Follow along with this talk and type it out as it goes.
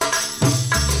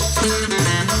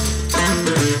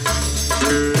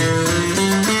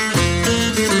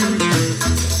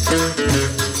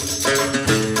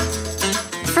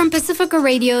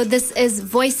Radio. This is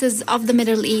Voices of the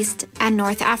Middle East and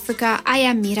North Africa. I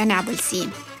am Mira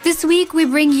Nabulsi. This week, we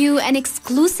bring you an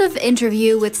exclusive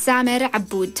interview with Samer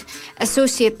Aboud,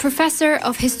 Associate Professor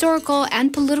of Historical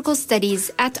and Political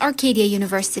Studies at Arcadia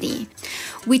University.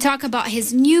 We talk about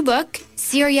his new book,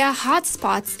 Syria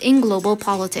Hotspots in Global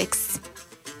Politics.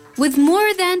 With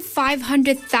more than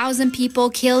 500,000 people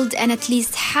killed and at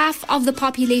least half of the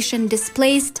population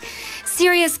displaced,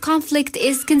 Syria's conflict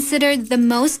is considered the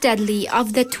most deadly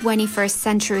of the 21st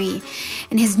century.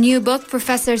 In his new book,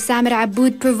 Professor Samer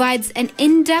Aboud provides an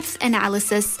in-depth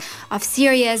analysis of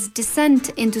Syria's descent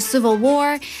into civil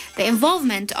war, the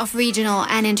involvement of regional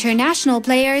and international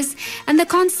players, and the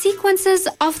consequences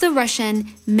of the Russian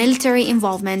military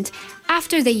involvement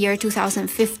after the year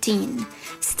 2015.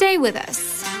 Stay with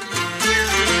us.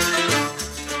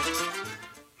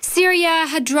 Syria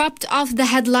had dropped off the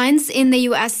headlines in the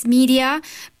U.S. media,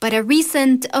 but a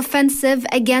recent offensive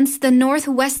against the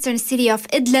northwestern city of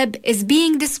Idlib is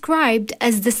being described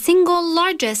as the single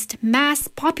largest mass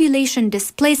population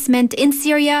displacement in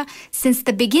Syria since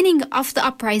the beginning of the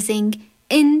uprising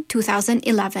in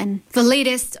 2011. The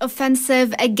latest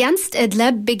offensive against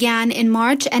Idlib began in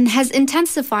March and has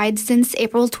intensified since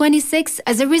April 26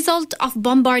 as a result of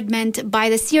bombardment by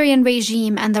the Syrian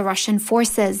regime and the Russian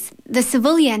forces. The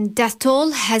civilian death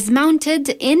toll has mounted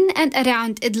in and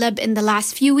around Idlib in the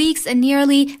last few weeks, and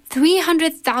nearly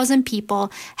 300,000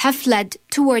 people have fled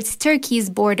towards Turkey's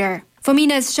border.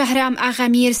 Fomina's Shahram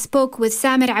Aghamir spoke with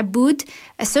Samer Aboud,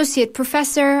 Associate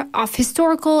Professor of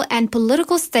Historical and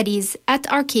Political Studies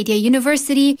at Arcadia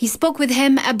University. He spoke with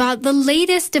him about the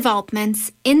latest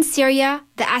developments in Syria,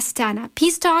 the Astana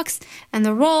peace talks, and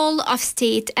the role of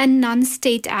state and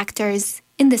non-state actors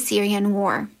in the Syrian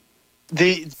war.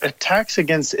 The attacks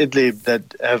against Idlib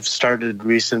that have started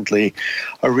recently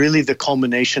are really the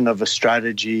culmination of a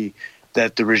strategy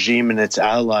that the regime and its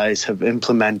allies have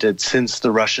implemented since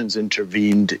the Russians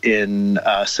intervened in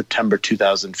September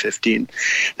 2015. And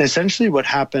essentially what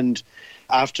happened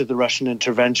after the Russian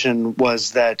intervention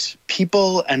was that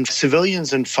people and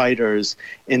civilians and fighters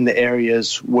in the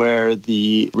areas where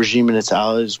the regime and its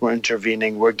allies were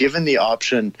intervening were given the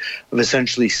option of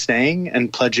essentially staying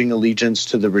and pledging allegiance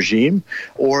to the regime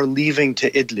or leaving to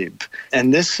Idlib.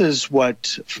 And this is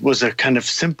what was a kind of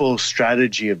simple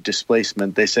strategy of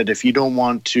displacement. They said, if you don't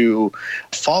want to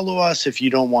follow us, if you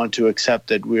don't want to accept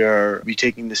that we are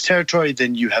retaking this territory,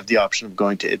 then you have the option of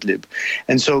going to Idlib.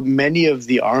 And so many of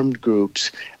the armed groups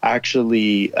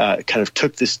actually kind of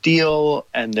took this deal,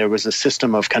 and there was a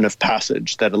system of kind of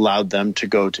passage that allowed them to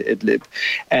go to Idlib.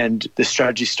 And the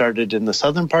strategy started in the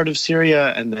southern part of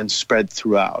Syria and then spread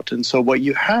throughout. And so what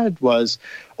you had was,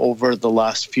 over the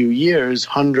last few years,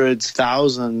 hundreds,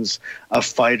 thousands of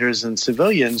fighters and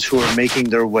civilians who are making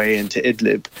their way into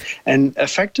Idlib. And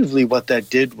effectively what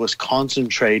that did was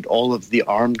concentrate all of the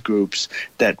armed groups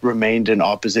that remained in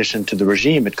opposition to the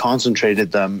regime. It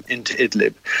concentrated them into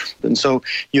Idlib. And so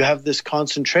you have this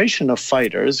concentration of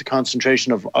fighters, a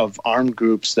concentration of armed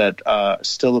groups that are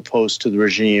still opposed to the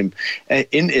regime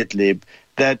in Idlib,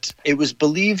 that it was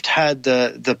believed had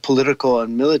the political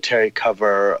and military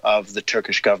cover of the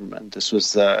Turkish government. This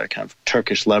was the kind of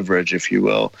Turkish leverage, if you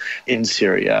will, in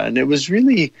Syria. And it was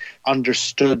really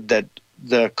understood that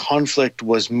the conflict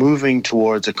was moving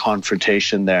towards a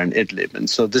confrontation there in Idlib. And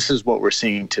so this is what we're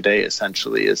seeing today,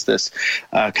 essentially, is this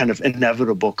kind of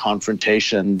inevitable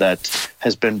confrontation that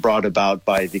has been brought about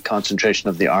by the concentration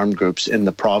of the armed groups in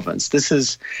the province. This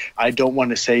is, I don't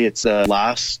want to say it's the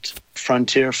last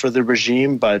frontier for the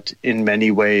regime, but in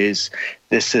many ways,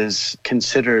 this is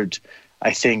considered, I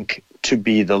think, to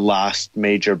be the last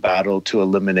major battle to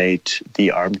eliminate the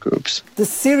armed groups. The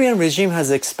Syrian regime has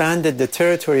expanded the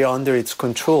territory under its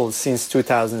control since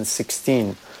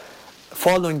 2016,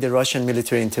 following the Russian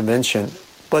military intervention.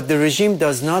 But the regime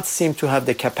does not seem to have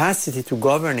the capacity to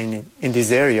govern in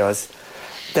these areas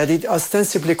that it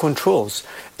ostensibly controls.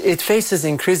 It faces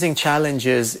increasing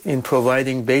challenges in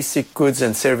providing basic goods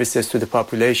and services to the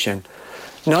population.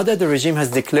 Now that the regime has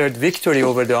declared victory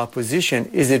over the opposition,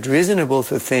 is it reasonable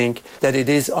to think that it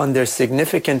is under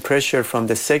significant pressure from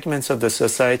the segments of the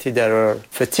society that are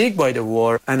fatigued by the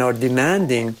war and are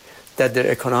demanding that their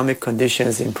economic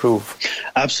conditions improve?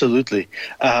 Absolutely.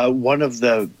 One of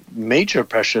the major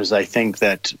pressures, I think,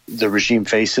 that the regime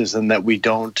faces and that we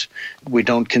don't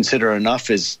consider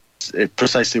enough is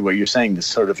precisely what you're saying, this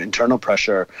sort of internal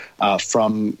pressure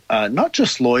from not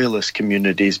just loyalist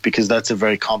communities, because that's a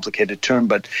very complicated term,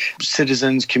 but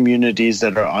citizens, communities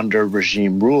that are under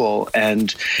regime rule.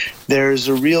 And there's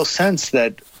a real sense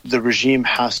that the regime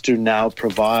has to now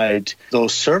provide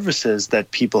those services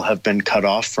that people have been cut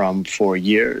off from for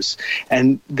years.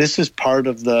 And this is part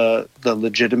of the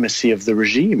legitimacy of the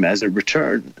regime as it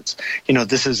returns.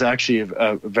 This is actually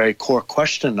a very core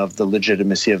question of the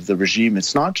legitimacy of the regime.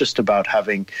 It's not just about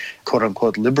having, quote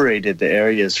unquote, liberated the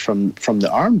areas from the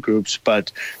armed groups,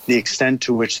 but the extent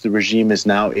to which the regime is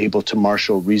now able to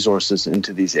marshal resources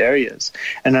into these areas.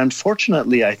 And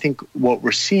unfortunately, I think what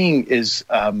we're seeing is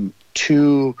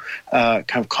two kind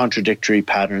of contradictory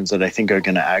patterns that I think are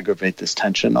going to aggravate this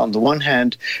tension. On the one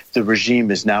hand, the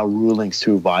regime is now ruling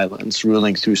through violence,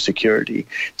 ruling through security.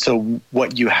 So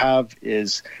what you have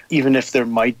is, even if there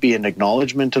might be an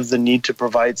acknowledgement of the need to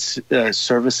provide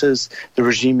services, the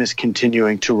regime is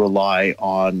continuing to rely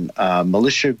on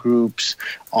militia groups,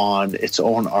 on its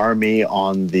own army,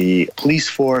 on the police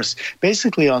force,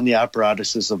 basically on the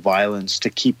apparatuses of violence to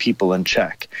keep people in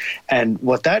check. And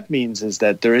what that means is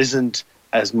that there isn't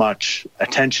as much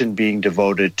attention being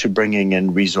devoted to bringing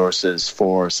in resources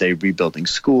for, say, rebuilding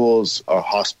schools or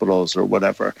hospitals or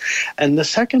whatever. And the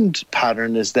second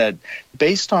pattern is that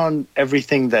based on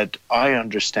everything that I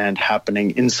understand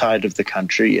happening inside of the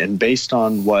country and based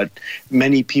on what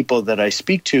many people that I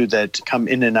speak to that come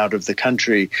in and out of the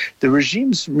country, the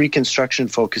regime's reconstruction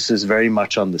focuses very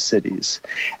much on the cities.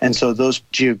 And so those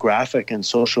geographic and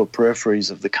social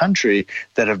peripheries of the country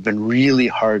that have been really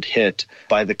hard hit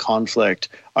by the conflict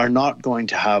are not going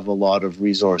to have a lot of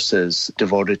resources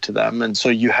devoted to them. And so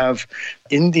you have,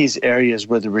 in these areas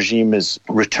where the regime is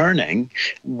returning,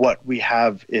 what we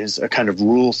have is a kind of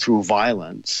rule through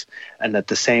violence. And at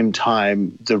the same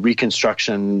time, the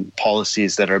reconstruction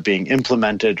policies that are being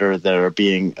implemented or that are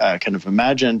being kind of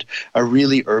imagined are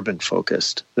really urban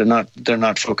focused. They're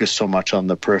not focused so much on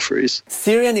the peripheries.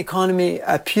 Syrian economy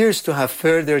appears to have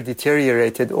further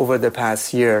deteriorated over the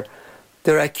past year.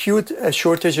 There are acute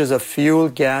shortages of fuel,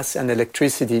 gas, and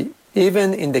electricity,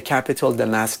 even in the capital,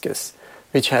 Damascus,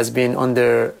 which has been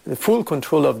under the full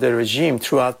control of the regime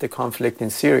throughout the conflict in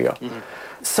Syria. Mm-hmm.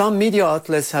 Some media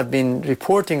outlets have been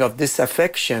reporting of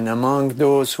disaffection among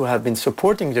those who have been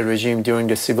supporting the regime during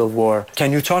the civil war.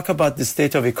 Can you talk about the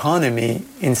state of economy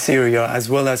in Syria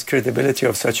as well as credibility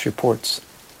of such reports?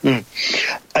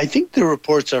 I think the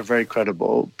reports are very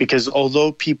credible because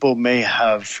although people may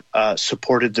have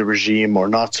supported the regime or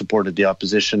not supported the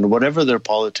opposition, whatever their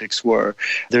politics were,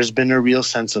 there's been a real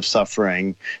sense of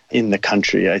suffering in the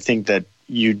country. I think that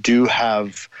you do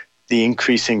have the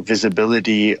increasing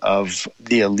visibility of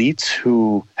the elites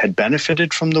who had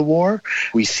benefited from the war.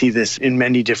 We see this in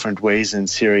many different ways in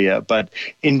Syria, but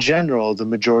in general, the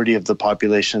majority of the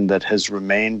population that has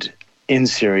remained in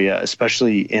Syria,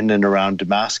 especially in and around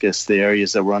Damascus, the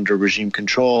areas that were under regime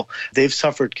control, they've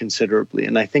suffered considerably.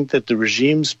 And I think that the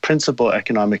regime's principal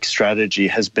economic strategy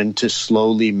has been to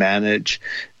slowly manage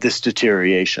this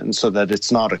deterioration so that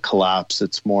it's not a collapse,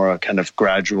 it's more a kind of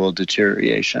gradual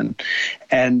deterioration.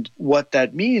 And what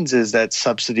that means is that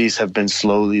subsidies have been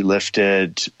slowly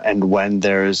lifted, and when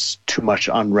there's too much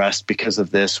unrest because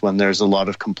of this, when there's a lot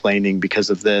of complaining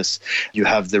because of this, you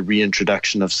have the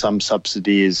reintroduction of some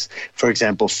subsidies. For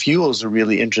example, fuel is a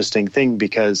really interesting thing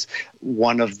because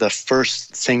one of the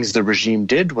first things the regime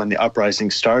did when the uprising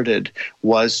started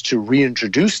was to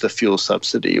reintroduce the fuel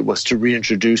subsidy, was to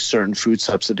reintroduce certain food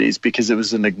subsidies, because it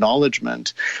was an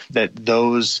acknowledgement that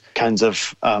those kinds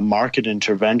of market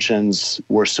interventions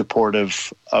were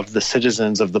supportive of the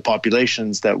citizens, of the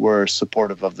populations that were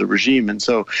supportive of the regime. And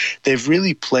so they've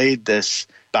really played this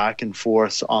back and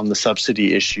forth on the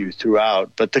subsidy issue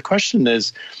throughout. But the question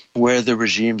is where the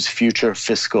regime's future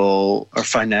fiscal or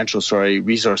financial,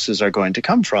 resources are going to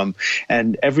come from.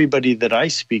 And everybody that I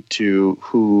speak to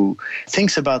who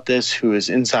thinks about this, who is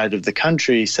inside of the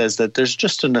country, says that there's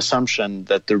just an assumption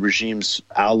that the regime's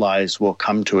allies will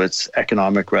come to its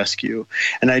economic rescue.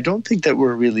 And I don't think that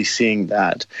we're really seeing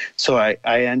that. So I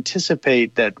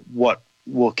anticipate that what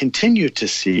we'll continue to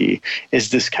see is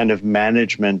this kind of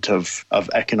management of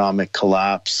economic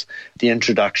collapse, the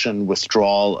introduction,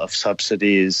 withdrawal of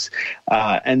subsidies,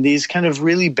 and these kind of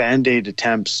really band-aid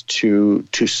attempts to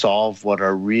solve what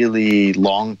are really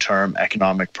long-term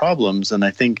economic problems. And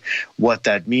I think what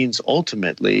that means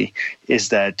ultimately is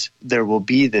that there will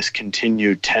be this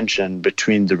continued tension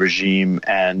between the regime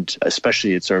and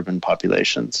especially its urban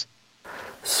populations.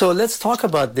 So let's talk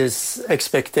about this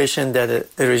expectation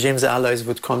that the regime's allies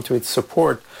would come to its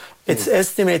support. It's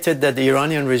estimated that the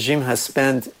Iranian regime has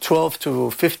spent $12 to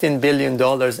 $15 billion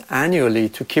annually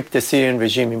to keep the Syrian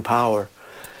regime in power.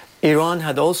 Iran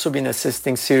had also been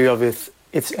assisting Syria with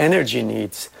its energy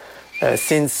needs,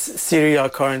 since Syria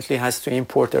currently has to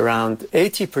import around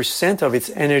 80% of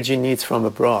its energy needs from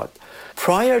abroad.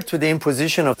 Prior to the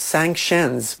imposition of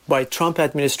sanctions by Trump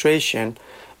administration,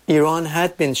 Iran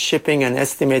had been shipping an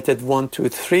estimated 1 to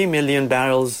 3 million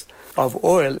barrels of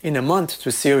oil in a month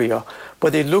to Syria.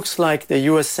 But it looks like the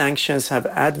U.S. sanctions have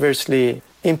adversely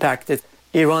impacted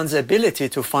Iran's ability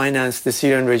to finance the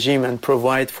Syrian regime and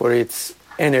provide for its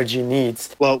energy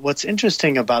needs. Well, what's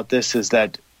interesting about this is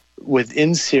that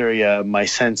within Syria, my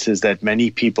sense is that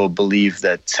many people believe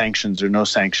that sanctions or no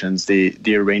sanctions, the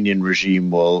Iranian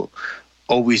regime will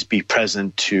always be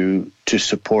present to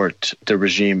support the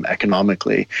regime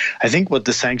economically. I think what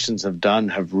the sanctions have done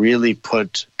have really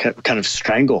put kind of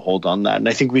stranglehold on that. And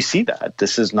I think we see that.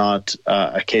 This is not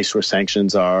a case where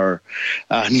sanctions are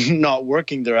not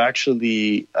working. They're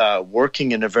actually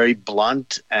working in a very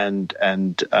blunt and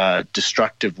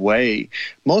destructive way,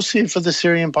 mostly for the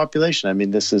Syrian population. I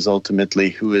mean, this is ultimately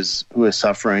who is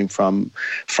suffering from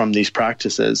these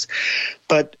practices.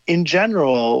 But in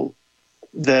general,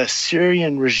 the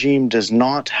Syrian regime does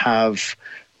not have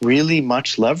really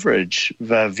much leverage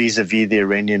vis-a-vis the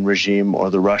Iranian regime or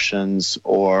the Russians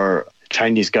or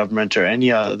Chinese government or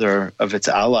any other of its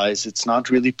allies. It's not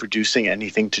really producing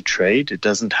anything to trade. It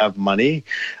doesn't have money.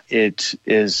 It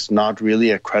is not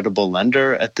really a credible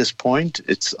lender at this point.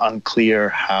 It's unclear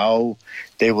how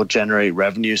they will generate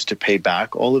revenues to pay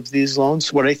back all of these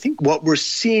loans. What we're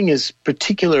seeing is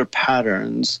particular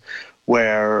patterns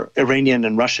where Iranian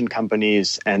and Russian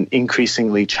companies and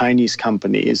increasingly Chinese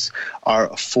companies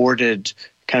are afforded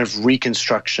kind of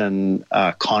reconstruction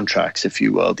contracts, if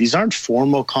you will. These aren't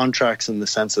formal contracts in the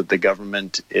sense that the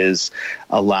government is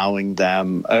allowing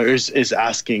them, or is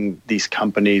asking these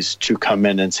companies to come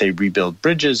in and say rebuild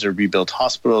bridges or rebuild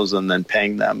hospitals and then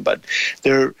paying them. But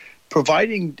they're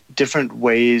providing different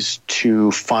ways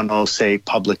to funnel, say,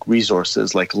 public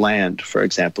resources like land, for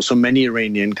example. So many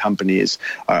Iranian companies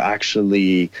are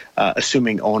actually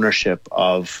assuming ownership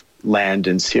of land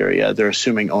in Syria. They're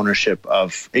assuming ownership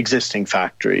of existing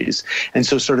factories. And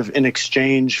so sort of in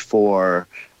exchange for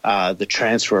the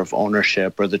transfer of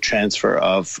ownership or the transfer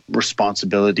of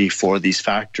responsibility for these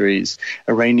factories,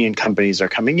 Iranian companies are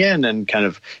coming in and kind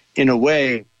of, in a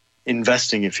way,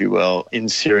 investing, if you will, in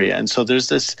Syria. And so there's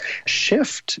this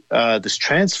shift, this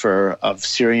transfer of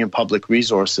Syrian public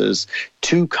resources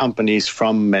to companies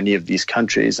from many of these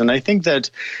countries. And I think that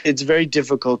it's very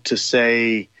difficult to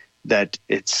say that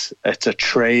it's a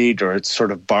trade or it's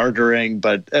sort of bartering,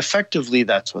 but effectively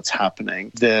that's what's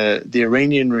happening. The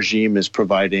Iranian regime is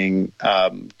providing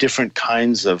different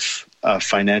kinds of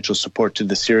financial support to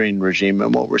the Syrian regime,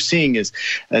 and what we're seeing is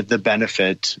the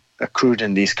benefit accrued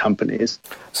in these companies.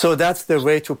 So that's the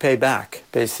way to pay back,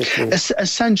 basically.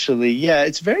 Essentially, yeah.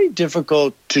 It's very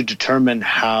difficult to determine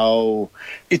how.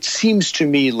 It seems to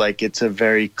me like it's a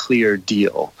very clear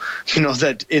deal,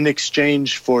 that in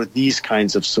exchange for these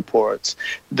kinds of supports,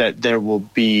 that there will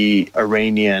be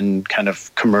Iranian kind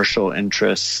of commercial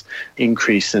interests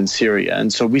increase in Syria.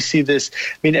 And so we see this,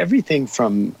 everything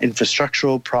from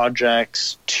infrastructural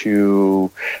projects to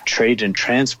trade and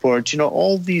transport,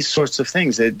 all these sorts of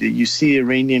things that you see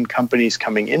Iranian companies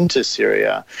coming into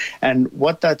Syria. And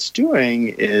what that's doing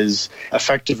is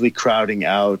effectively crowding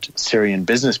out Syrian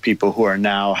business people who are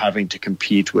now having to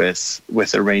compete with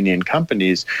Iranian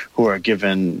companies who are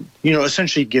given,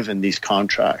 essentially given these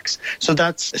contracts. So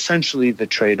that's essentially the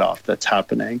trade-off that's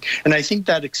happening. And I think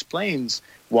that explains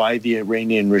why the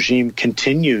Iranian regime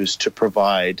continues to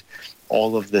provide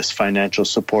all of this financial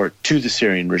support to the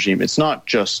Syrian regime. It's not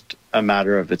just a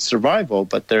matter of its survival,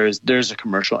 but there's a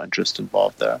commercial interest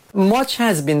involved there. Much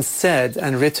has been said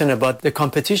and written about the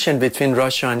competition between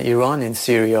Russia and Iran in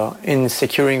Syria in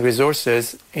securing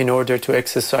resources in order to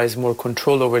exercise more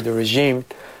control over the regime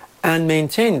and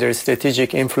maintain their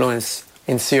strategic influence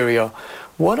in Syria.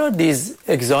 What are these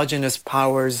exogenous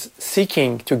powers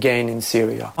seeking to gain in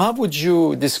Syria? How would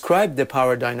you describe the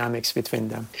power dynamics between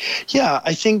them? Yeah,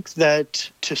 I think that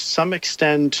to some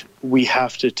extent we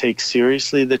have to take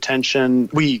seriously the tension.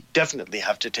 We definitely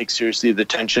have to take seriously the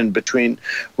tension between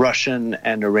Russian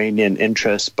and Iranian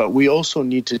interests, but we also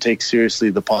need to take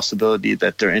seriously the possibility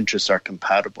that their interests are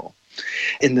compatible.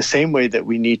 In the same way that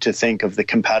we need to think of the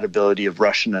compatibility of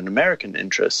Russian and American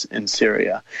interests in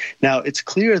Syria. Now, it's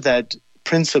clear that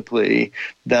principally,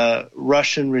 the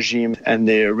Russian regime and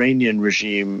the Iranian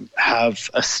regime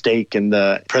have a stake in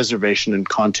the preservation and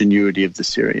continuity of the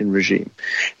Syrian regime.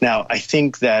 Now, I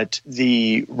think that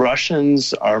the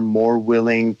Russians are more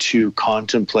willing to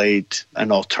contemplate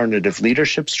an alternative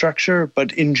leadership structure,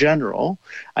 but in general,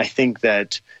 I think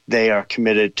that they are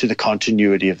committed to the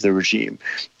continuity of the regime.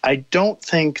 I don't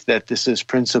think that this is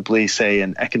principally, say,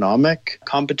 an economic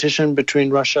competition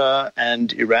between Russia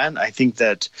and Iran. I think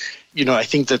that I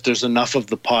think that there's enough of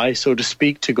the pie, so to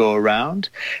speak, to go around.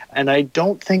 And I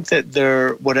don't think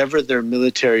that whatever their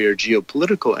military or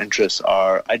geopolitical interests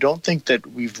are, I don't think that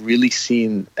we've really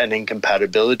seen an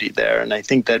incompatibility there. And I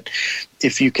think that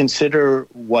if you consider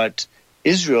what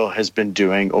Israel has been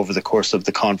doing over the course of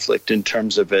the conflict in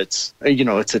terms of its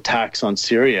attacks on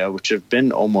Syria, which have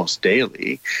been almost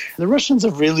daily, the Russians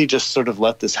have really just sort of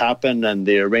let this happen, and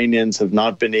the Iranians have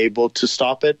not been able to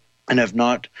stop it and have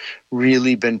not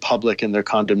really been public in their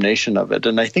condemnation of it.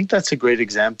 And I think that's a great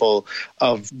example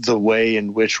of the way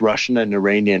in which Russian and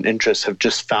Iranian interests have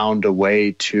just found a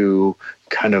way to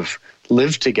kind of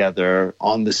live together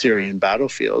on the Syrian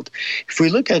battlefield. If we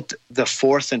look at the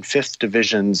 4th and 5th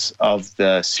divisions of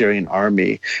the Syrian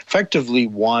army, effectively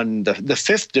the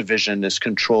 5th division is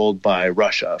controlled by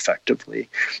Russia, effectively.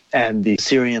 And the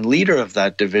Syrian leader of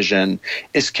that division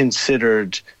is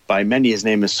considered by many, his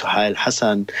name is Suhail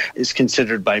Hassan, is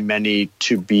considered by many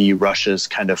to be Russia's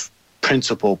kind of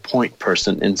principal point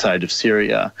person inside of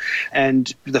Syria.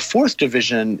 And the 4th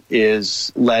division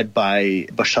is led by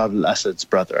Bashar al-Assad's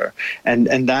brother. And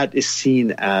that is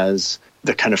seen as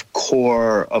the kind of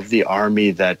core of the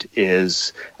army that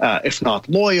is, if not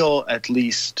loyal, at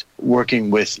least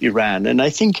working with Iran. And I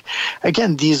think,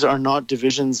 again, these are not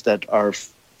divisions that are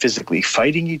physically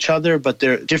fighting each other, but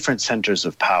they're different centers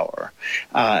of power.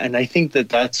 And I think that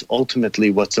that's ultimately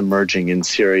what's emerging in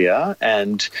Syria.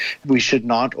 And we should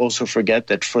not also forget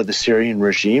that for the Syrian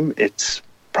regime, it's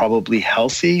probably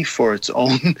healthy for its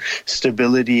own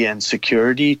stability and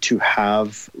security to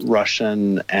have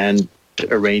Russian and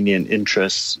Iranian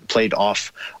interests played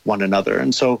off one another.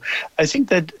 And so I think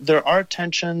that there are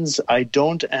tensions. I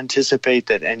don't anticipate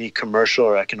that any commercial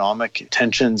or economic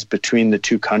tensions between the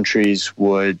two countries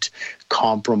would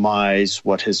compromise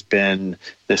what has been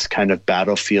this kind of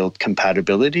battlefield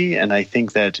compatibility. And I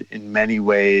think that in many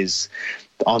ways,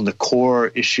 on the core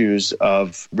issues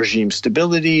of regime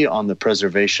stability, on the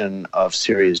preservation of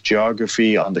Syria's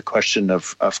geography, on the question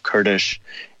of Kurdish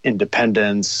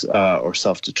independence or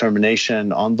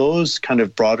self-determination, on those kind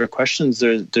of broader questions,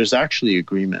 there's actually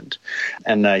agreement.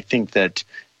 And I think that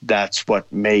that's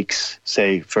what makes,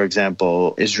 say, for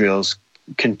example, Israel's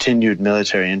continued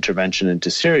military intervention into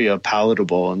Syria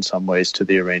palatable in some ways to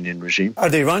the Iranian regime. Are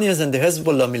the Iranians and the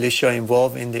Hezbollah militia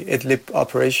involved in the Idlib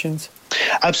operations?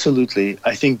 Absolutely.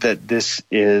 I think that this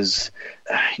is,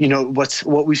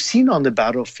 what we've seen on the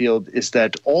battlefield is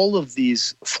that all of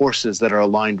these forces that are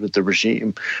aligned with the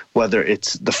regime, whether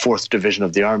it's the 4th division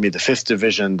of the army, the 5th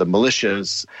division, the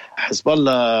militias,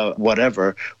 Hezbollah,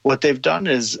 whatever, what they've done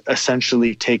is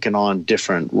essentially taken on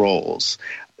different roles.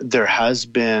 There has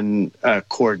been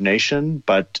coordination,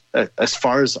 but as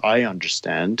far as I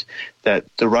understand, that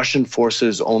the Russian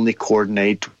forces only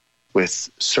coordinate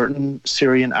with certain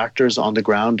Syrian actors on the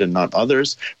ground and not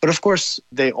others. But of course,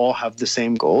 they all have the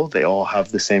same goal. They all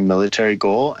have the same military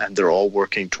goal, and they're all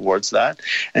working towards that.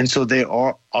 And so they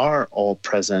are all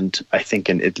present, I think,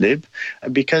 in Idlib,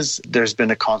 because there's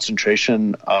been a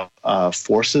concentration of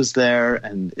forces there,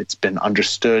 and it's been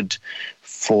understood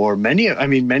for many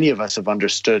of us have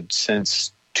understood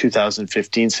since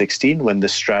 2015-16, when the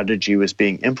strategy was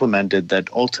being implemented, that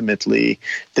ultimately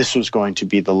this was going to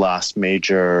be the last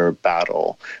major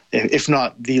battle, if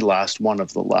not the last, one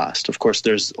of the last. Of course,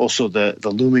 there's also the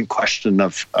looming question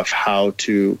of how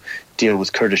to deal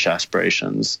with Kurdish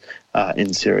aspirations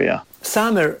in Syria.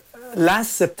 Samer,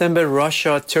 last September,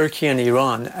 Russia, Turkey, and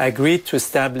Iran agreed to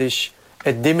establish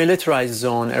a demilitarized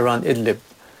zone around Idlib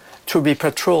to be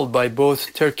patrolled by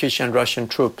both Turkish and Russian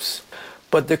troops.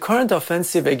 But the current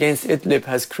offensive against Idlib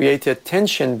has created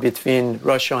tension between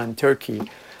Russia and Turkey.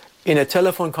 In a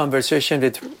telephone conversation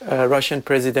with Russian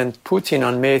President Putin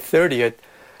on May 30th,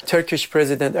 Turkish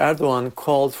President Erdogan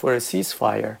called for a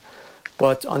ceasefire.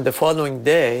 But on the following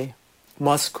day,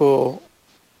 Moscow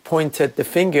pointed the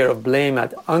finger of blame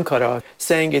at Ankara,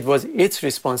 saying it was its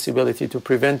responsibility to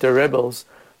prevent the rebels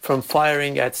from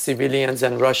firing at civilians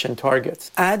and Russian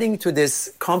targets. Adding to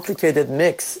this complicated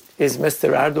mix is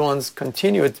Mr. Erdogan's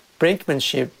continued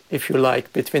brinkmanship, if you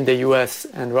like, between the US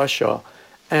and Russia,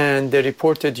 and the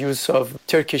reported use of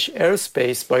Turkish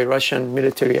airspace by Russian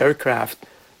military aircraft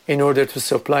in order to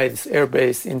supply its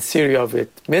airbase in Syria with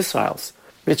missiles,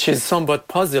 which is somewhat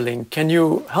puzzling. Can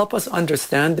you help us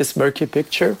understand this murky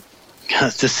picture?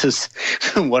 This is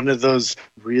one of those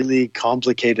really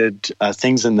complicated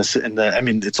things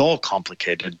it's all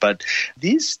complicated, but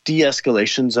these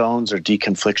de-escalation zones or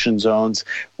deconfliction zones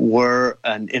were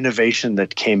an innovation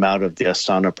that came out of the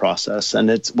Astana process. And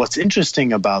what's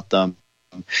interesting about them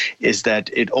is that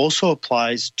it also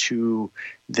applies to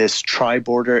this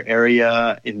tri-border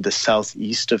area in the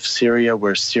southeast of Syria,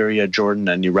 where Syria, Jordan,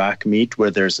 and Iraq meet,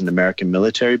 where there's an American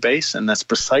military base. And that's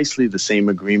precisely the same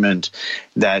agreement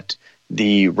that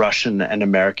the Russian and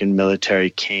American military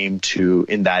came to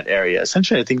in that area.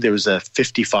 Essentially, I think there was a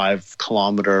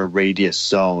 55-kilometer radius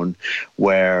zone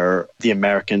where the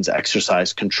Americans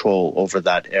exercised control over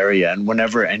that area. And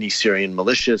whenever any Syrian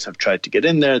militias have tried to get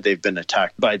in there, they've been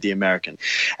attacked by the American.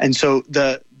 And so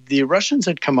the Russians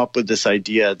had come up with this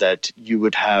idea that you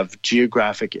would have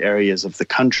geographic areas of the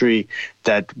country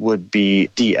that would be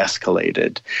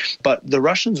de-escalated. But the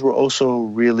Russians were also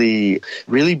really,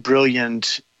 really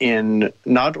brilliant in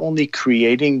not only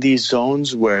creating these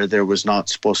zones where there was not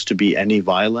supposed to be any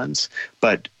violence,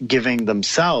 but giving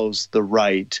themselves the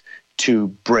right to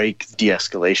break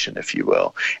de-escalation, if you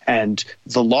will. And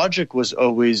the logic was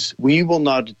always, we will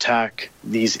not attack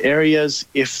these areas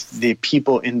if the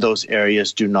people in those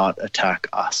areas do not attack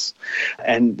us.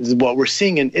 And what we're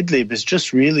seeing in Idlib is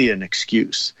just really an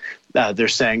excuse. They're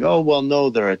saying, oh, well, no,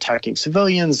 they're attacking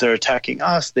civilians, they're attacking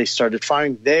us, they started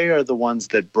firing. They are the ones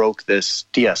that broke this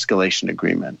de-escalation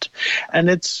agreement. And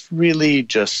it's really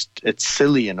just, it's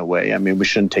silly in a way. I mean, we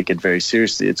shouldn't take it very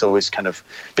seriously. It's always kind of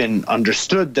been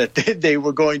understood that they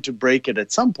were going to break it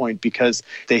at some point because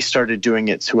they started doing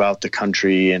it throughout the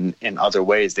country in other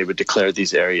ways. They would declare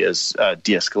these areas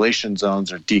de-escalation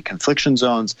zones or de-confliction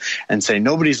zones and say,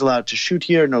 nobody's allowed to shoot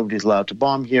here, nobody's allowed to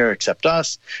bomb here except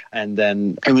us. And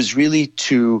then it was really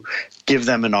to give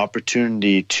them an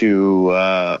opportunity to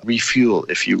refuel,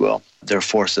 if you will, their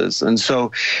forces. And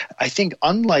so I think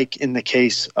unlike in the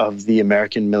case of the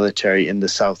American military in the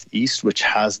southeast, which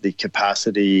has the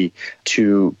capacity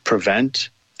to prevent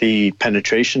the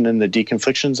penetration in the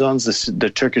deconfliction zones,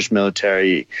 the Turkish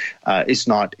military is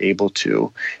not able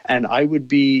to. And I would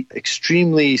be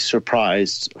extremely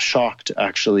surprised, shocked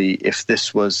actually, if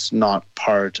this was not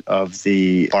part of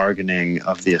the bargaining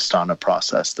of the Astana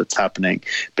process that's happening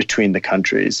between the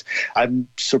countries. I'm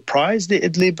surprised the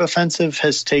Idlib offensive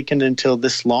has taken until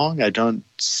this long. I don't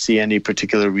see any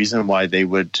particular reason why they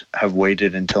would have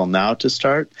waited until now to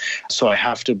start. So I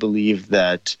have to believe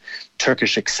that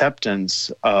Turkish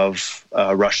acceptance of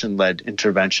Russian-led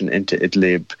intervention into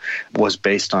Idlib was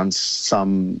based on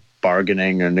some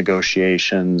bargaining or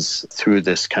negotiations through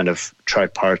this kind of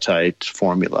tripartite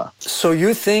formula. So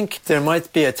you think there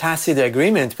might be a tacit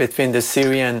agreement between the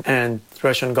Syrian and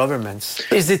Russian governments?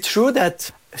 Is it true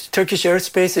that Turkish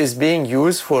airspace is being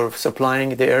used for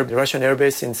supplying the Russian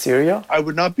airbase in Syria? I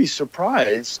would not be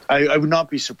surprised. I would not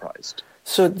be surprised.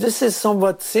 So this is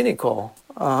somewhat cynical.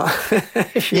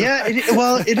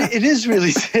 It is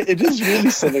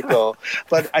really cynical,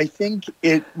 but I think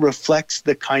it reflects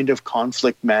the kind of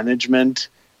conflict management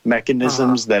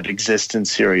mechanisms that exist in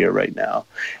Syria right now.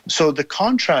 So the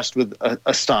contrast with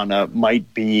Astana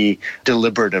might be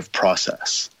deliberative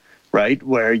process, right?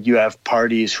 Where you have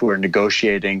parties who are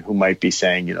negotiating who might be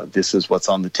saying, this is what's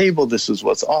on the table, this is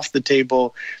what's off the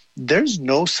table. There's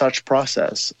no such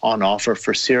process on offer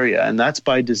for Syria, and that's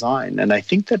by design. And I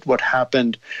think that what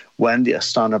happened when the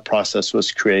Astana process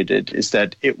was created is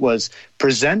that it was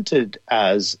presented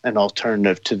as an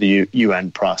alternative to the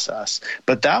UN process.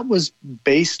 But that was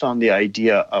based on the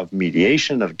idea of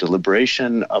mediation, of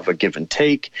deliberation, of a give and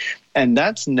take, and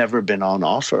that's never been on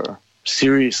offer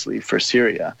seriously for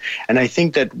Syria. And I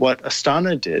think that what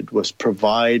Astana did was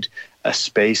provide a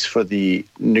space for the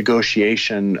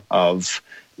negotiation of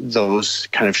those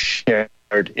kind of shared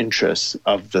interests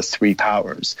of the three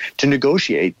powers to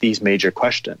negotiate these major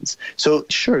questions. So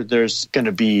sure, there's going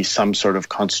to be some sort of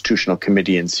constitutional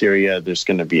committee in Syria. There's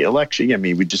going to be election. I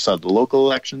mean, we just saw the local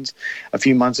elections a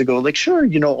few months ago. Like, sure,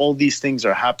 all these things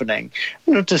are happening.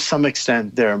 To some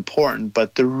extent, they're important,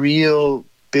 but the real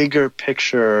bigger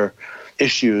picture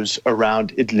issues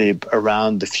around Idlib,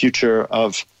 around the future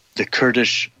of the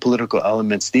Kurdish political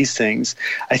elements, these things,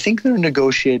 I think they're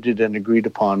negotiated and agreed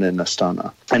upon in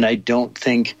Astana. And I don't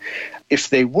think, if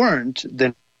they weren't,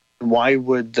 then why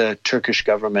would the Turkish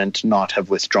government not have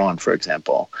withdrawn, for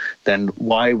example? Then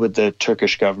why would the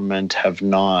Turkish government have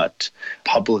not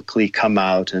publicly come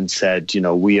out and said,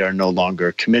 we are no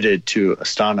longer committed to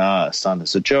Astana,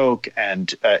 Astana's a joke,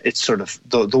 and it's sort of,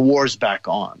 the war's back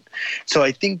on. So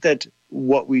I think that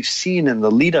what we've seen in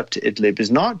the lead up to Idlib is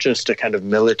not just a kind of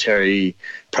military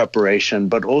preparation,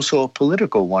 but also a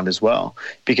political one as well.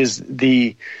 Because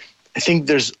I think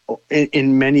there's,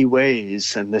 in many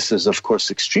ways, and this is of course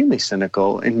extremely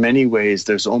cynical, in many ways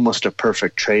there's almost a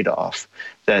perfect trade-off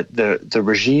that the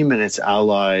regime and its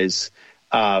allies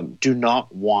do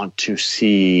not want to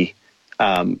see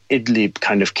Idlib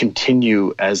kind of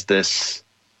continue as this,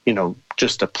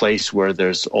 just a place where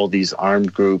there's all these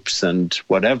armed groups and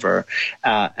whatever.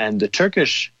 And the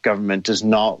Turkish government does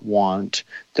not want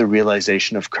the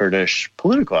realization of Kurdish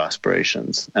political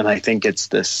aspirations. And I think it's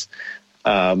this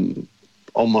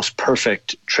almost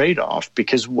perfect trade-off,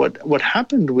 because what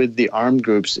happened with the armed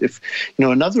groups,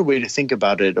 another way to think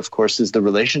about it, of course, is the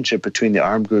relationship between the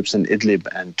armed groups in Idlib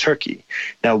and Turkey.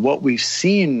 Now, what we've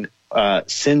seen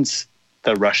since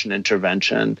the Russian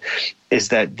intervention is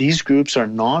that these groups are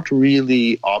not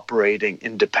really operating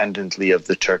independently of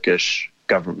the Turkish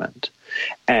government.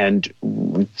 And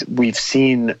we've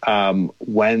seen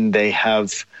when they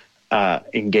have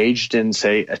engaged in,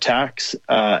 say, attacks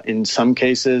in some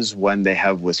cases, when they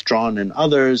have withdrawn in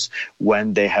others,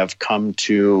 when they have come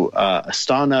to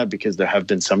Astana, because there have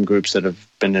been some groups that have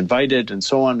been invited and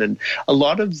so on. And a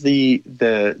lot of the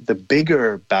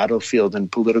bigger battlefield and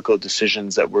political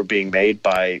decisions that were being made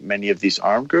by many of these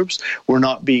armed groups were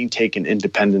not being taken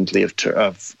independently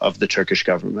of the Turkish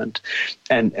government.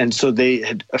 And so they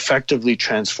had effectively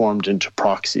transformed into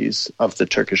proxies of the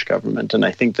Turkish government. And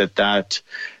I think that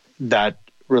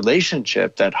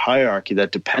relationship, that hierarchy,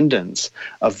 that dependence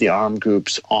of the armed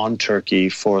groups on Turkey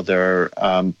for their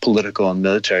political and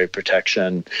military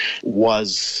protection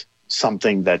was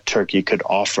something that Turkey could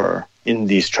offer in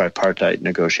these tripartite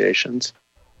negotiations.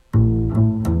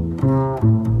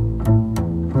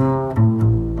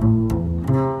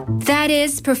 That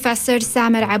is Professor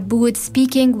Samer Aboud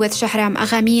speaking with Shahram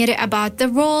Aghamir about the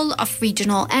role of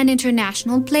regional and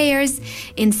international players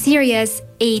in Syria's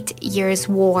 8 years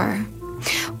war.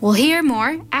 We'll hear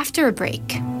more after a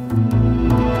break.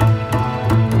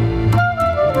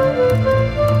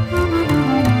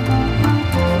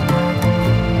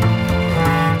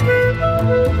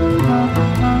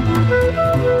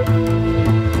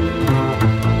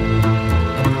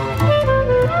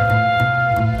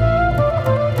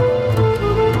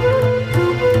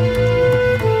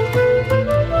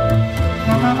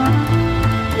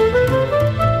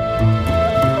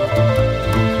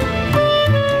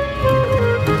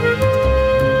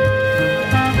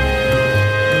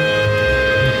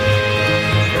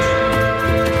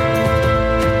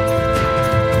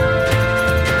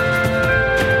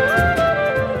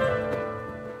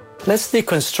 Let's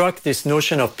deconstruct this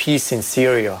notion of peace in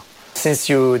Syria. Since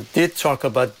you did talk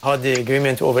about how the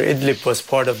agreement over Idlib was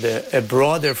part of a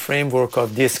broader framework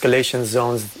of de-escalation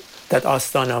zones that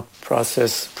Astana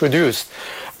process produced.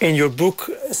 In your book,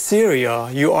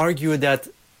 Syria, you argue that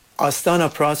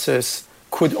Astana process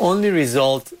could only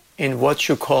result in what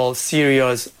you call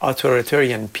Syria's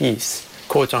authoritarian peace,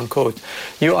 quote unquote.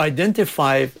 You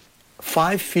identify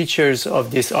 5 features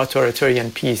of this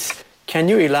authoritarian peace. Can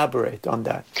you elaborate on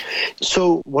that?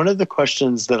 So one of the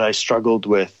questions that I struggled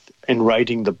with in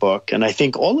writing the book, and I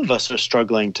think all of us are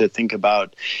struggling to think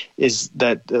about, is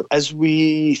that as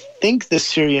we think the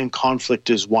Syrian conflict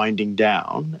is winding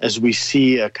down, as we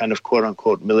see a kind of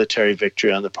quote-unquote military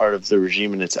victory on the part of the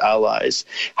regime and its allies,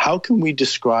 how can we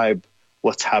describe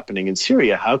what's happening in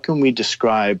Syria? How can we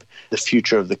describe the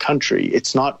future of the country?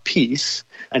 It's not peace,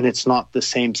 and it's not the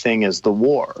same thing as the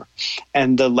war.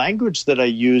 And the language that I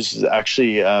use is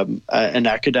actually an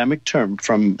academic term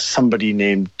from somebody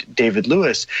named David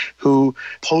Lewis, who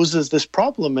poses this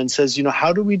problem and says,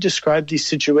 how do we describe these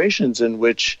situations in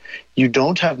which you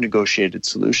don't have negotiated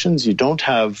solutions, you don't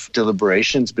have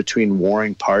deliberations between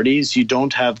warring parties, you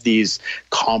don't have these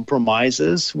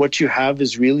compromises? What you have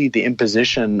is really the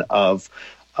imposition of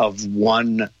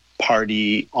one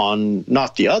party on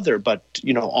not the other, but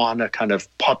on a kind of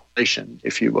population,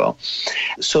 if you will.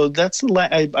 So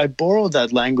I borrow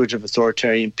that language of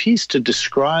authoritarian peace to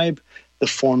describe the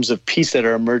forms of peace that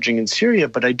are emerging in Syria,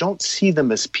 but I don't see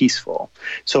them as peaceful.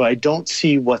 So I don't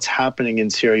see what's happening in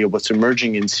Syria, what's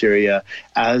emerging in Syria,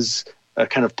 as a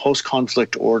kind of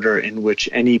post-conflict order in which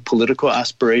any political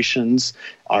aspirations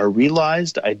are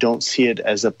realized. I don't see it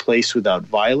as a place without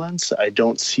violence. I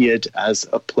don't see it as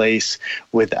a place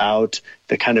without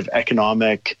the kind of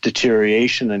economic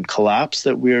deterioration and collapse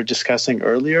that we were discussing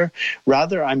earlier.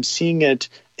 Rather, I'm seeing it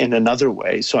in another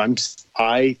way. So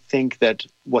I think that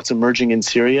what's emerging in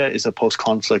Syria is a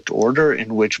post-conflict order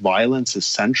in which violence is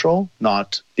central,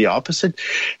 not the opposite.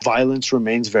 Violence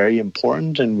remains very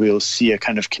important, and we'll see a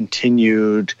kind of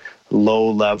continued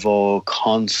low-level,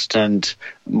 constant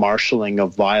marshalling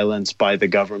of violence by the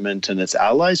government and its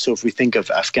allies. So if we think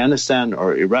of Afghanistan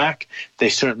or Iraq, they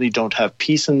certainly don't have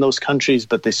peace in those countries,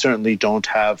 but they certainly don't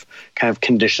have kind of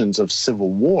conditions of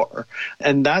civil war.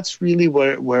 And that's really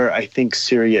where I think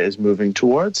Syria is moving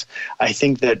towards. I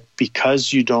think that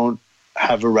because you don't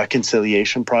have a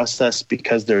reconciliation process,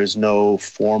 because there is no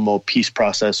formal peace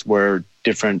process where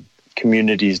different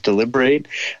communities deliberate.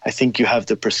 I think you have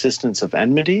the persistence of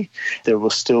enmity. There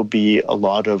will still be a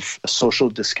lot of social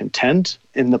discontent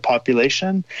in the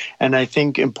population. And I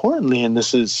think importantly, and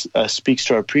this is speaks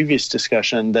to our previous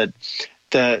discussion, that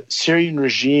the Syrian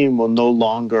regime will no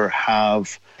longer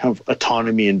have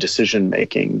autonomy in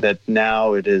decision-making, that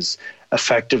now it is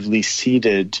effectively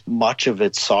ceded much of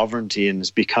its sovereignty and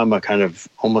has become a kind of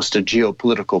almost a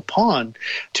geopolitical pawn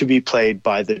to be played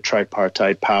by the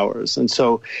tripartite powers. And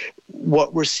so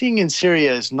what we're seeing in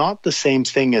Syria is not the same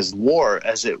thing as war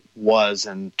as it was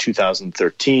in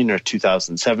 2013 or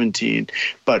 2017,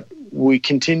 but we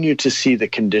continue to see the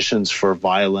conditions for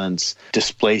violence,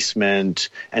 displacement,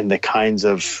 and the kinds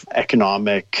of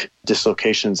economic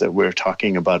dislocations that we were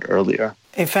talking about earlier.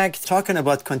 In fact, talking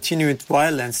about continued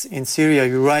violence in Syria,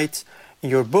 you write in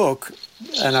your book,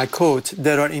 and I quote,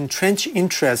 "There are entrenched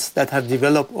interests that have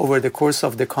developed over the course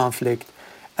of the conflict,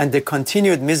 and the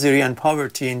continued misery and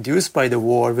poverty induced by the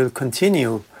war will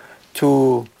continue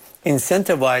to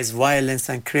incentivize violence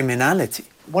and criminality."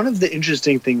 One of the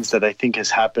interesting things that I think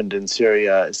has happened in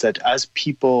Syria is that as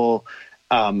people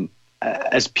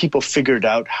figured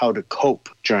out how to cope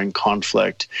during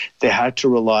conflict, they had to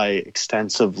rely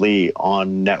extensively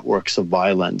on networks of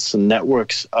violence and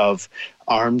networks of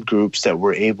armed groups that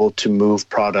were able to move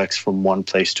products from one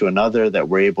place to another, that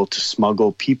were able to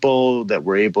smuggle people, that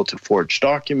were able to forge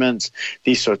documents,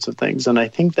 these sorts of things. And I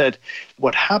think that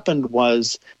what happened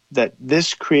was that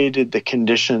this created the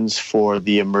conditions for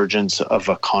the emergence of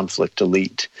a conflict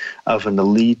elite, of an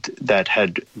elite that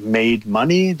had made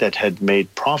money, that had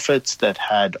made profits, that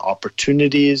had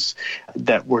opportunities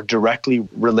that were directly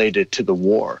related to the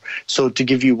war. So to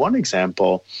give you one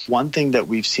example, one thing that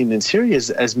we've seen in Syria is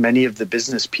as many of the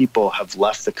business people have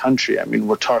left the country. I mean,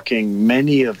 we're talking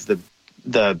many of the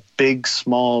big,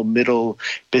 small, middle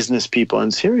business people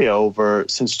in Syria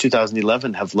since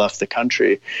 2011 have left the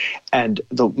country. And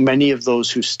many of those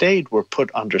who stayed were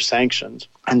put under sanctions.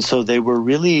 And so they were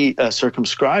really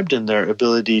circumscribed in their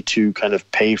ability to kind of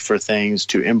pay for things,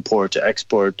 to import, to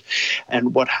export.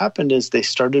 And what happened is they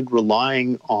started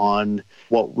relying on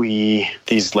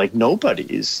these like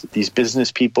nobodies, these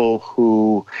business people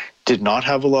who did not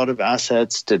have a lot of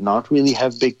assets, did not really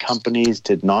have big companies,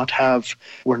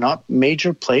 were not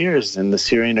major players in the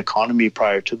Syrian economy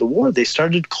prior to the war. They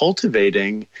started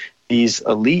cultivating these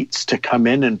elites to come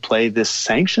in and play this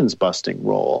sanctions busting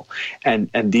role. And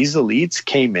these elites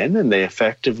came in and they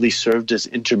effectively served as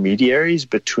intermediaries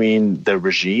between the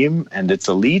regime and its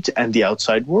elite and the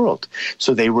outside world.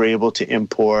 So they were able to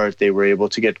import, they were able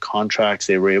to get contracts,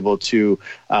 they were able to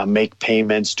make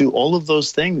payments, do all of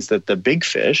those things that the big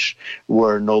fish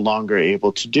were no longer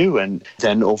able to do. And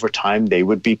then over time they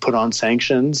would be put on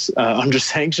sanctions, under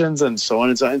sanctions, and so on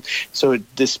and so on. So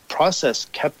this process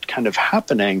kept kind of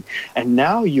happening. And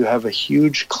now you have a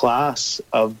huge class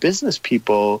of business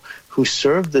people who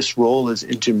serve this role as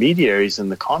intermediaries in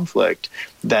the conflict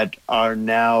that are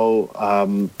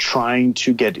now trying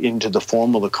to get into the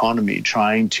formal economy,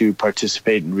 trying to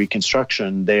participate in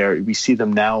reconstruction. We see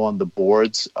them now on the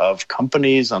boards of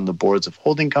companies, on the boards of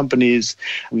holding companies.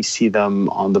 We see them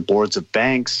on the boards of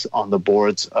banks, on the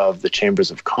boards of the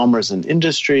chambers of commerce and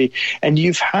industry. And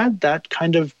you've had that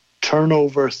kind of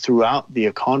turnover throughout the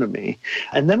economy.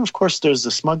 And then, of course, there's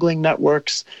the smuggling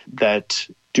networks that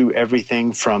do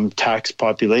everything from tax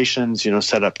populations,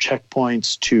 set up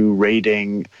checkpoints, to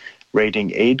raiding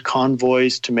aid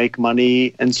convoys to make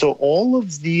money. And so all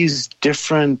of these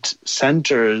different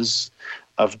centers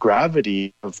of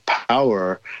gravity, of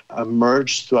power,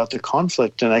 emerged throughout the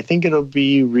conflict. And I think it'll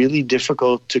be really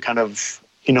difficult to kind of,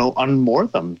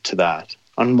 unmoor them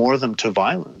to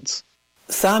violence.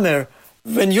 Samer,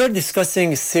 when you're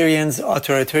discussing Syrians'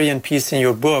 authoritarian peace in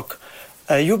your book,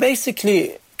 you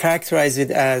basically characterize it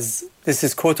as, this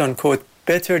is quote-unquote,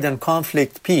 better than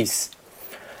conflict peace.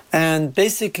 And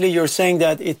basically you're saying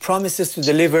that it promises to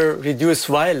deliver reduced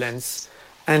violence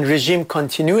and regime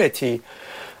continuity.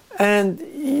 And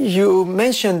you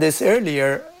mentioned this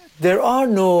earlier, there are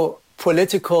no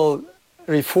political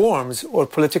reforms or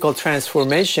political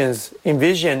transformations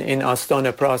envisioned in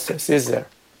Astana process, is there?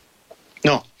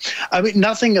 No. I mean,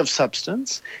 nothing of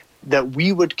substance that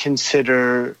we would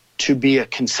consider to be a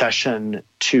concession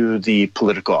to the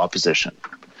political opposition.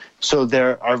 So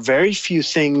there are very few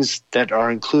things that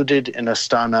are included in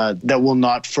Astana that will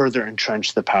not further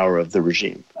entrench the power of the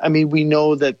regime. I mean, we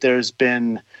know that there's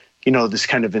been, this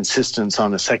kind of insistence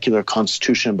on a secular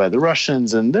constitution by the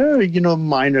Russians, and there are,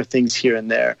 minor things here and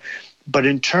there. But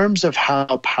in terms of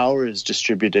how power is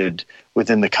distributed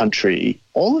within the country,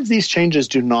 all of these changes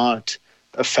do not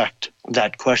affect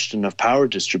that question of power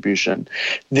distribution.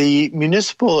 The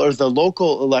municipal or the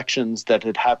local elections that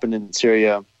had happened in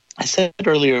Syria, I said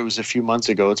earlier it was a few months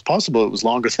ago. It's possible it was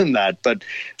longer than that, but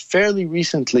fairly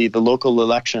recently the local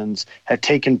elections had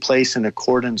taken place in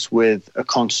accordance with a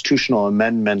constitutional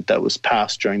amendment that was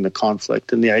passed during the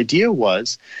conflict. And the idea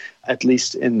was, at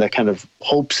least in the kind of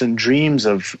hopes and dreams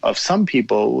of some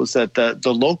people, was that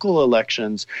the local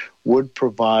elections would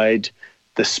provide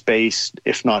the space,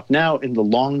 if not now, in the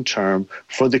long term,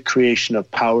 for the creation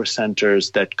of power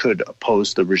centers that could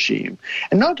oppose the regime.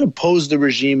 And not oppose the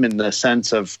regime in the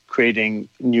sense of creating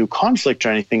new conflict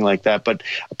or anything like that, but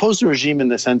oppose the regime in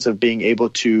the sense of being able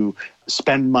to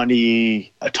spend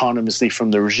money autonomously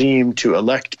from the regime, to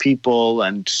elect people,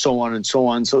 and so on and so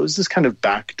on. So it was this kind of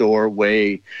backdoor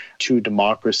way to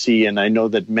democracy. And I know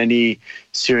that many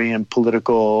Syrian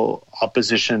political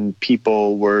opposition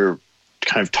people were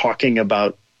kind of talking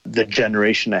about the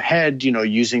generation ahead,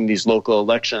 using these local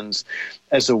elections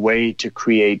as a way to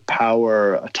create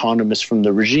power autonomous from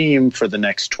the regime for the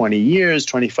next 20 years,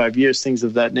 25 years, things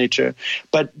of that nature.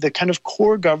 But the kind of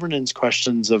core governance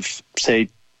questions of, say,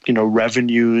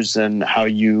 revenues and how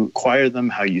you acquire them,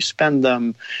 how you spend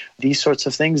them, these sorts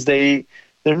of things, they're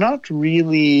not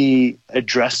really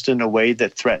addressed in a way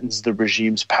that threatens the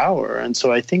regime's power. And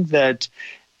so I think that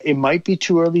it might be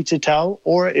too early to tell,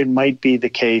 or it might be the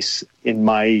case, in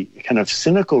my kind of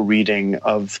cynical reading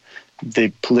of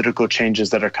the political changes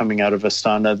that are coming out of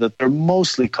Astana, that they're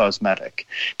mostly cosmetic.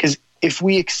 Because if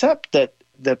we accept that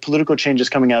the political changes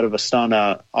coming out of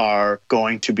Astana are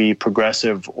going to be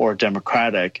progressive or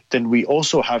democratic, then we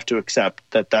also have to accept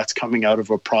that that's coming out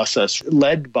of a process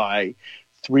led by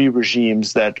three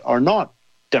regimes that are not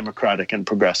democratic and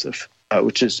progressive,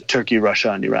 which is Turkey,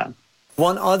 Russia, and Iran.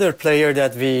 One other player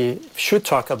that we should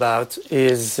talk about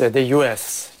is the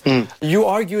U.S. You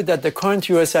argue that the current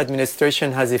U.S.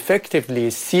 administration has effectively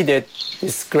ceded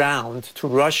its ground to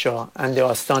Russia and the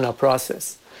Astana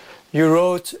process. You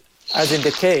wrote, as in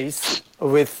the case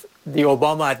with the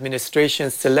Obama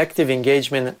administration's selective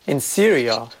engagement in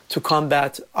Syria to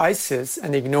combat ISIS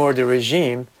and ignore the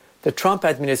regime, the Trump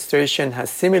administration has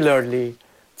similarly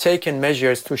taken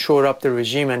measures to shore up the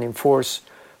regime and enforce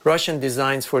Russian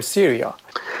designs for Syria.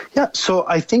 Yeah, so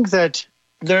I think that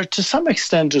there, to some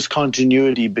extent, is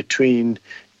continuity between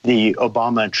the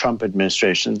Obama and Trump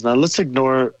administrations. Now, let's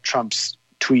ignore Trump's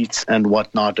tweets and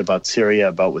whatnot about Syria,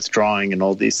 about withdrawing and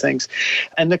all these things.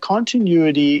 And the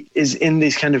continuity is in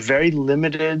these kind of very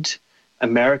limited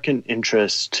American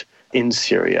interest in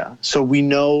Syria. So we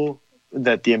know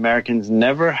that the Americans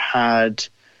never had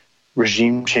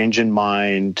regime change in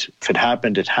mind. If it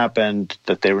happened, it happened,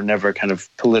 that they were never kind of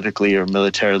politically or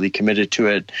militarily committed to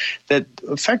it, that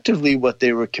effectively what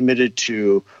they were committed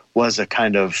to was a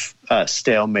kind of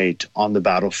stalemate on the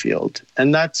battlefield.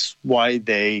 And that's why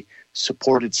they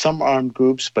supported some armed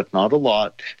groups, but not a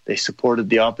lot. They supported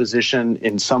the opposition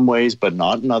in some ways, but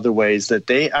not in other ways, that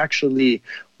they actually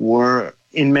were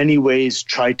in many ways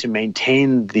tried to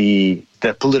maintain the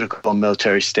political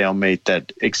military stalemate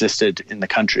that existed in the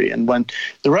country. And when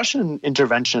the Russian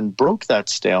intervention broke that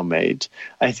stalemate,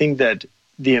 I think that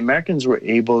the Americans were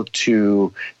able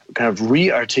to kind of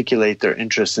re-articulate their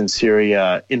interest in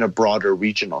Syria in a broader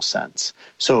regional sense.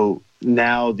 So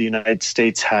now the United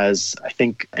States has, I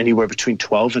think, anywhere between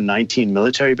 12 and 19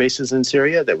 military bases in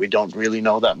Syria that we don't really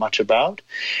know that much about.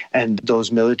 And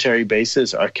those military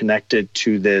bases are connected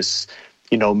to this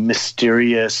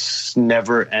mysterious,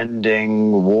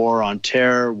 never-ending war on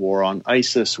terror, war on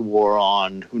ISIS, war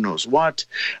on who knows what.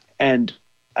 And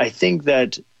I think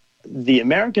that the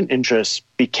American interest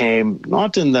became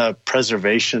not in the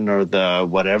preservation or the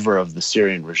whatever of the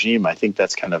Syrian regime. I think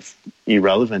that's kind of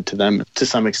irrelevant to them to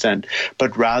some extent,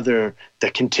 but rather the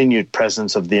continued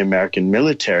presence of the American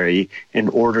military in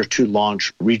order to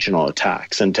launch regional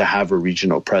attacks and to have a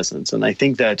regional presence. And I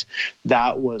think that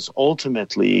that was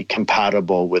ultimately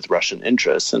compatible with Russian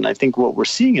interests. And I think what we're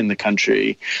seeing in the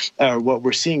country, what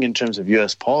we're seeing in terms of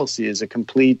U.S. policy is a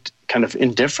complete kind of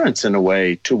indifference in a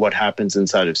way to what happens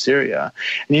inside of Syria.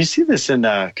 And you see this in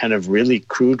a kind of really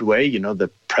crude way,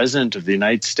 the president of the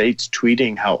United States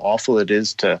tweeting how awful it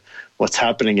is to what's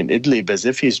happening in Idlib as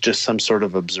if he's just some sort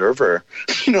of observer,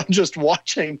 just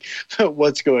watching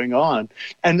what's going on.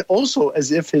 And also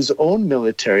as if his own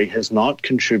military has not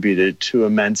contributed to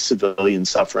immense civilian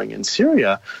suffering in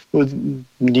Syria with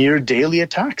near daily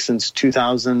attacks since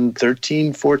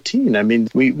 2013-14. I mean,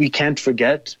 we can't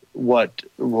forget what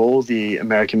role the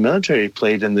American military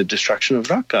played in the destruction of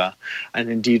Raqqa and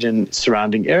indeed in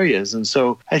surrounding areas. And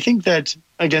so I think that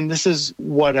again, this is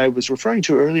what I was referring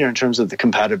to earlier in terms of the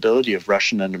compatibility of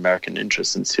Russian and American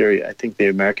interests in Syria. I think the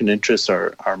American interests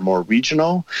are more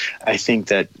regional. I think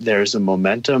that there's a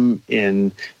momentum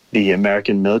in the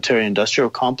American military-industrial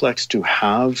complex to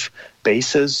have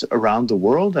bases around the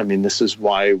world. I mean, this is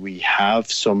why we have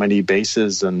so many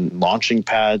bases and launching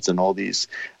pads and all these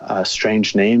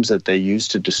strange names that they use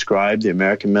to describe the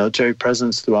American military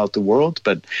presence throughout the world.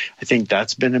 But I think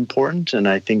that's been important, and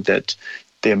I think that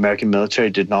the American military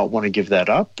did not want to give that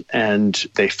up, and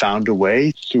they found a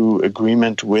way through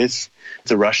agreement with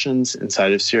the Russians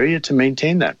inside of Syria to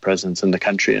maintain that presence in the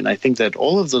country. And I think that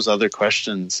all of those other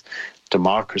questions,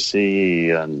 democracy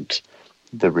and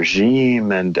the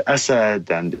regime and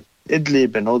Assad and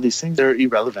Idlib and all these things, they're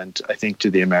irrelevant, I think, to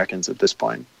the Americans at this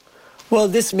point. Well,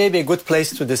 this may be a good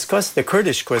place to discuss the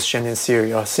Kurdish question in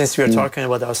Syria, since we are talking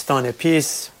about the Astana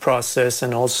peace process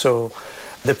and also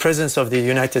the presence of the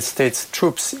United States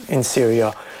troops in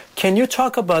Syria. Can you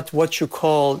talk about what you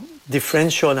call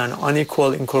differential and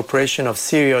unequal incorporation of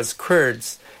Syria's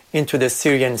Kurds into the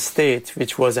Syrian state,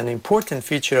 which was an important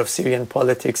feature of Syrian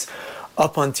politics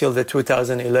up until the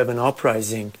 2011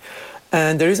 uprising?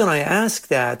 And the reason I ask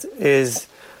that is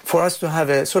for us to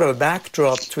have a sort of a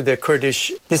backdrop to the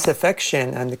Kurdish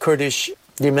disaffection and the Kurdish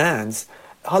demands.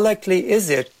 How likely is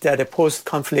it that a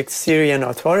post-conflict Syrian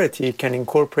authority can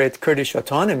incorporate Kurdish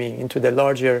autonomy into the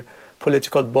larger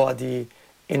political body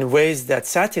in ways that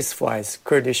satisfies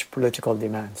Kurdish political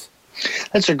demands?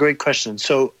 That's a great question.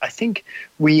 So I think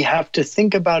we have to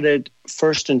think about it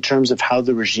first in terms of how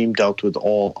the regime dealt with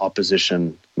all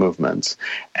opposition movements.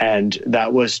 And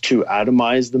that was to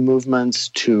atomize the movements,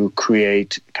 to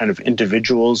create kind of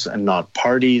individuals and not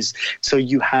parties. So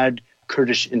you had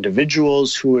Kurdish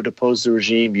individuals who would oppose the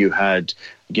regime. You had,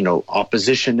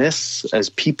 oppositionists as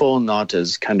people, not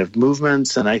as kind of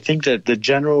movements. And I think that the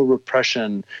general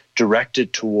repression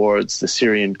directed towards the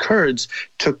Syrian Kurds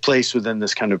took place within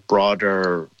this kind of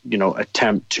broader,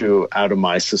 attempt to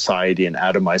atomize society and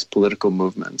atomize political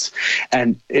movements.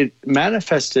 And it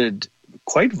manifested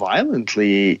quite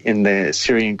violently in the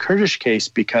Syrian Kurdish case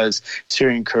because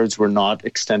Syrian Kurds were not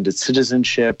extended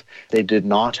citizenship. They did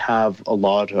not have a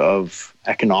lot of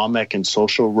economic and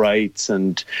social rights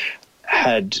and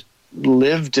had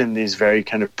lived in these very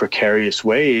kind of precarious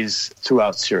ways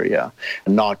throughout Syria,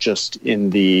 not just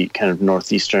in the kind of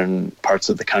northeastern parts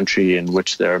of the country in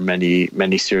which there are many,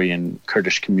 many Syrian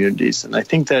Kurdish communities. And I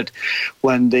think that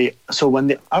when the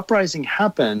uprising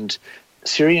happened,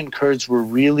 Syrian Kurds were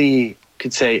really,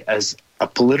 could say, as a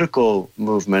political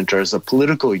movement or as a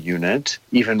political unit,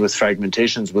 even with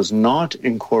fragmentations, was not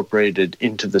incorporated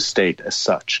into the state as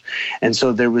such. And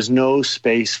so there was no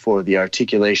space for the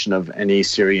articulation of any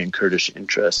Syrian Kurdish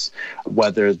interests,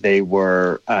 whether they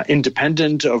were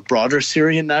independent of broader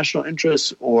Syrian national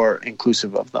interests or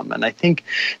inclusive of them. And I think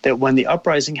that when the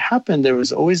uprising happened, there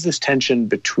was always this tension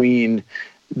between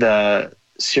the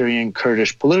Syrian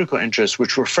Kurdish political interests,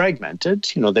 which were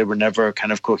fragmented. They were never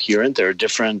kind of coherent. There are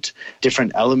different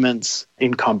elements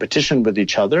in competition with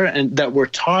each other and that were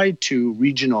tied to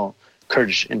regional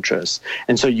Kurdish interests.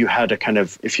 And so you had a kind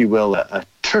of, if you will, a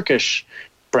Turkish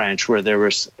branch where there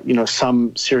was,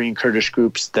 some Syrian Kurdish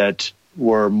groups that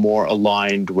were more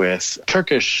aligned with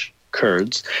Turkish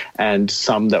Kurds and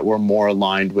some that were more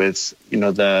aligned with,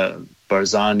 the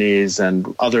Barzanis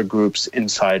and other groups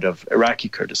inside of Iraqi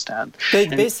Kurdistan. They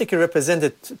basically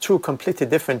represented two completely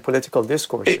different political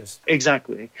discourses.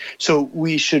 Exactly. So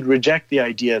we should reject the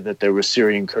idea that there was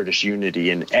Syrian Kurdish unity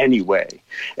in any way.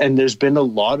 And there's been a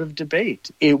lot of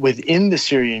debate within the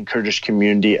Syrian Kurdish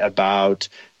community about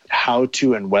how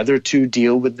to and whether to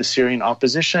deal with the Syrian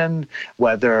opposition,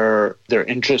 whether their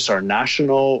interests are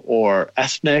national or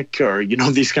ethnic or,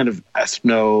 these kind of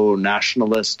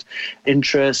ethno-nationalist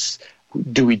interests.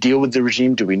 Do we deal with the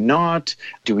regime? Do we not?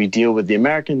 Do we deal with the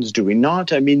Americans? Do we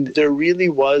not? I mean, there really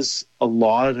was a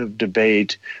lot of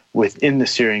debate within the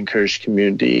Syrian Kurdish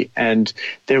community. And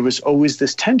there was always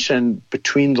this tension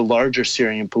between the larger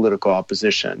Syrian political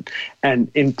opposition.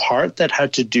 And in part, that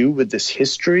had to do with this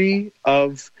history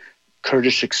of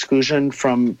Kurdish exclusion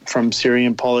from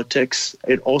Syrian politics.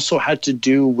 It also had to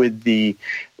do with the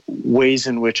ways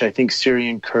in which I think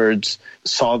Syrian Kurds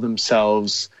saw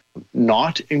themselves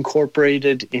not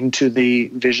incorporated into the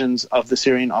visions of the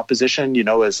Syrian opposition,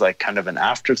 as like kind of an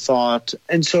afterthought.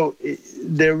 And so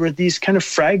there were these kind of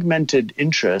fragmented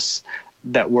interests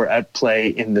that were at play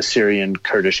in the Syrian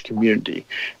Kurdish community.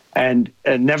 And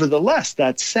nevertheless,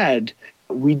 that said,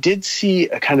 we did see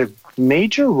a kind of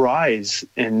major rise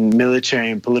in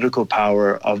military and political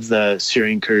power of the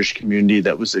Syrian Kurdish community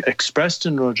that was expressed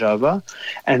in Rojava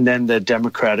and then the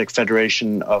Democratic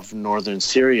Federation of Northern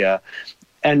Syria.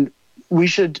 And we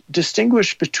should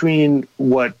distinguish between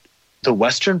what the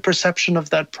Western perception of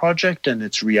that project and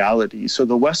its reality. So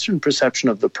the Western perception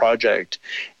of the project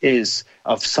is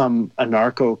of some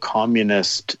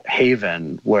anarcho-communist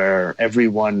haven where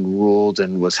everyone ruled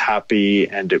and was happy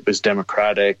and it was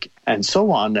democratic and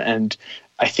so on. And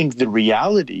I think the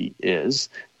reality is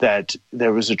that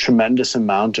there was a tremendous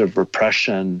amount of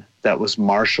repression that was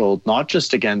marshaled not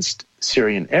just against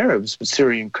Syrian Arabs, but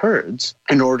Syrian Kurds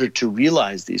in order to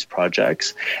realize these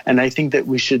projects. And I think that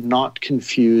we should not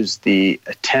confuse the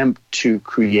attempt to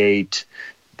create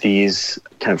these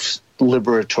kind of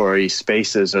liberatory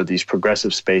spaces or these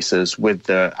progressive spaces with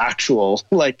the actual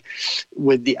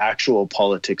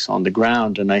politics on the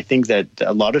ground. And I think that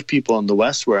a lot of people in the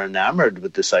West were enamored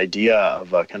with this idea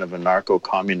of a kind of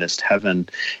anarcho-communist heaven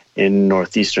in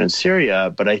northeastern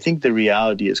Syria, but I think the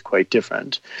reality is quite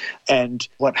different. And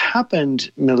what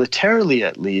happened militarily,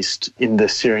 at least, in the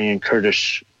Syrian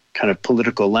Kurdish kind of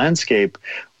political landscape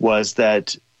was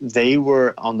that they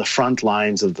were on the front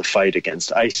lines of the fight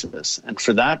against ISIS. And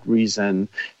for that reason,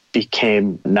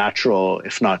 became natural,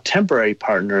 if not temporary,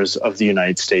 partners of the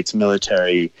United States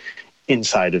military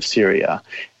inside of Syria.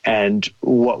 And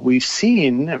what we've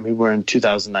seen, I mean, we're in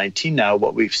 2019 now,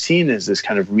 what we've seen is this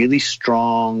kind of really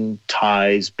strong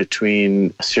ties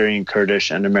between Syrian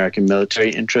Kurdish and American military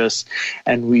interests.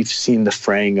 And we've seen the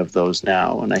fraying of those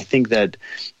now. And I think that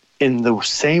in the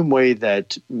same way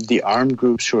that the armed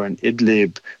groups who are in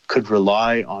Idlib could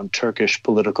rely on Turkish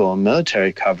political and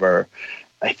military cover,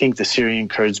 I think the Syrian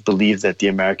Kurds believe that the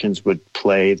Americans would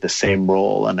play the same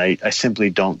role. And I simply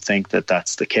don't think that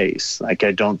that's the case. Like,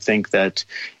 I don't think that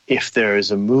if there is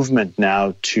a movement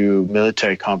now to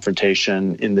military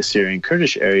confrontation in the Syrian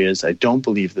Kurdish areas, I don't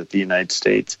believe that the United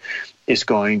States is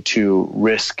going to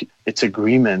risk its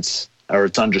agreements or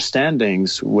its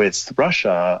understandings with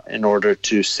Russia in order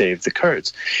to save the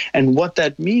Kurds. And what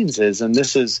that means is, and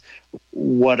this is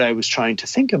what I was trying to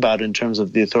think about in terms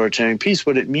of the authoritarian piece,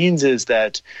 what it means is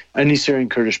that any Syrian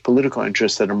Kurdish political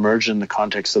interests that emerge in the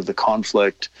context of the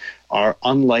conflict are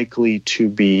unlikely to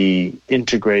be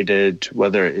integrated,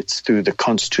 whether it's through the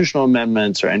constitutional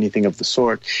amendments or anything of the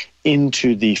sort,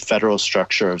 into the federal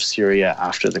structure of Syria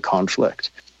after the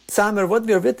conflict. Samer, what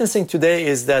we are witnessing today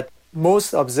is that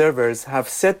most observers have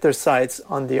set their sights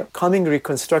on the coming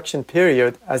reconstruction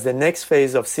period as the next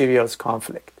phase of Syria's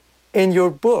conflict. In your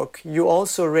book, you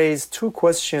also raise two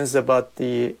questions about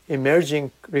the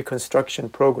emerging reconstruction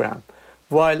program,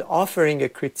 while offering a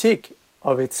critique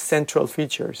of its central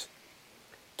features.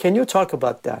 Can you talk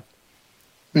about that?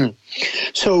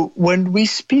 So when we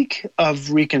speak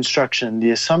of reconstruction,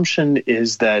 the assumption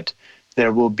is that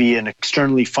there will be an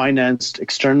externally financed,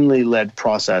 externally led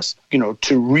process,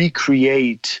 to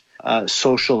recreate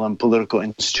social and political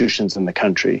institutions in the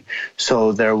country.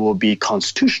 So there will be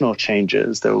constitutional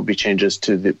changes, there will be changes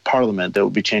to the parliament, there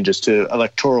will be changes to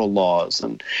electoral laws,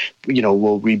 and,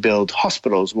 we'll rebuild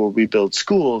hospitals, we'll rebuild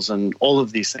schools, and all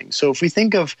of these things. So if we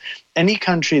think of any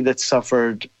country that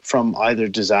suffered from either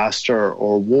disaster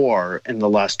or war in the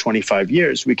last 25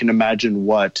 years, we can imagine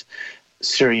what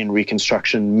Syrian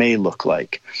reconstruction may look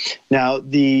like. Now,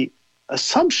 the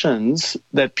assumptions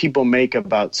that people make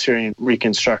about Syrian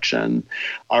reconstruction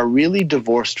are really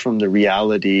divorced from the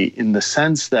reality in the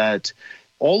sense that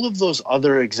all of those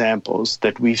other examples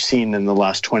that we've seen in the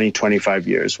last 20, 25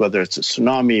 years, whether it's a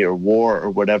tsunami or war or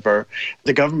whatever,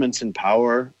 the governments in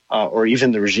power or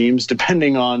even the regimes,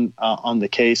 depending on the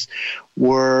case,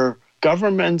 were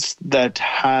governments that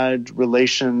had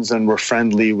relations and were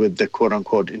friendly with the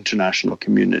quote-unquote international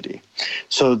community.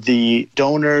 So the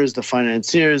donors, the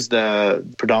financiers, the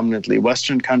predominantly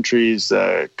Western countries,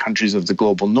 countries of the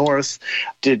global North,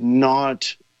 did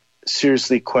not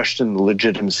seriously question the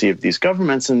legitimacy of these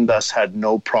governments and thus had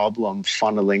no problem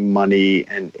funneling money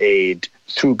and aid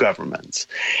through governments.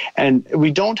 And we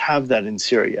don't have that in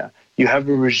Syria. You have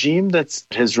a regime that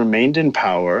has remained in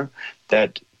power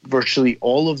that virtually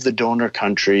all of the donor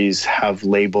countries have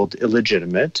labeled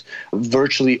illegitimate.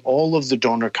 Virtually all of the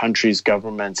donor countries'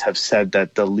 governments have said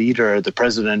that the leader, the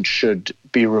president, should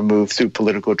be removed through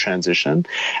political transition.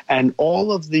 And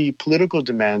all of the political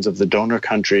demands of the donor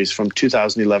countries from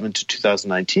 2011 to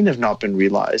 2019 have not been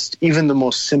realized, even the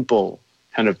most simple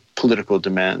kind of political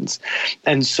demands.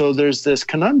 And so there's this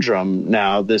conundrum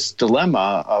now, this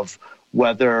dilemma of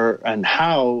whether and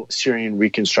how Syrian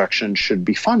reconstruction should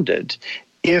be funded.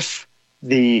 If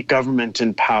the government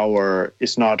in power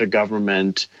is not a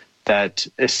government that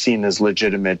is seen as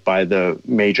legitimate by the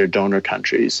major donor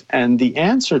countries? And the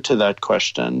answer to that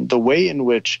question, the way in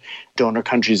which donor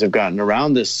countries have gotten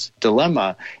around this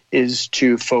dilemma, is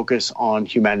to focus on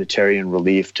humanitarian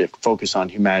relief, to focus on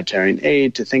humanitarian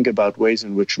aid, to think about ways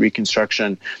in which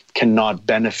reconstruction cannot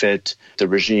benefit the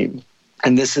regime.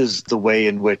 And this is the way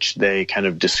in which they kind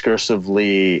of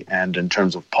discursively and in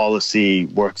terms of policy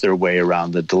work their way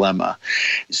around the dilemma.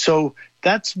 So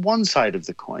that's one side of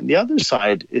the coin. The other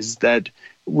side is that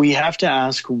we have to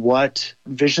ask what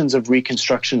visions of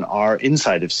reconstruction are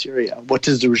inside of Syria. What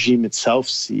does the regime itself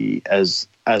see as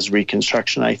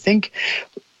reconstruction? I think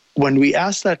when we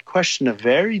ask that question, a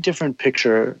very different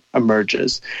picture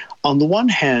emerges. On the one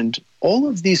hand, all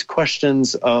of these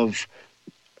questions of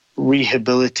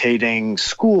rehabilitating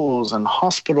schools and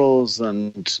hospitals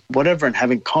and whatever, and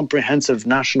having comprehensive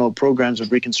national programs of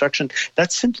reconstruction,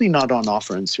 that's simply not on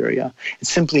offer in Syria.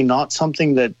 It's simply not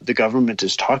something that the government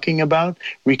is talking about.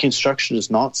 Reconstruction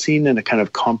is not seen in a kind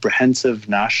of comprehensive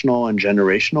national and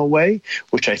generational way,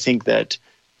 which I think that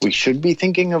we should be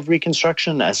thinking of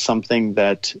reconstruction as something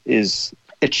that is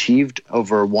achieved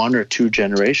over one or two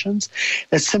generations.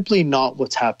 That's simply not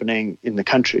what's happening in the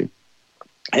country.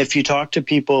 If you talk to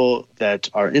people that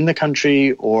are in the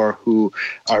country or who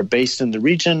are based in the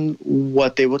region,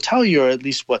 what they will tell you, or at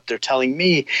least what they're telling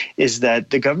me, is that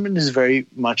the government is very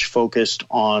much focused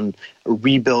on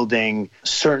rebuilding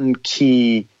certain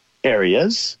key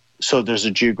areas. So there's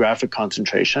a geographic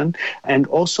concentration, and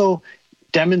also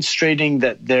demonstrating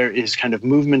that there is kind of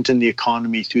movement in the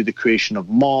economy through the creation of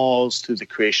malls, through the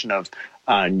creation of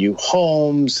new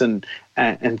homes and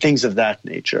things of that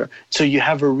nature. So you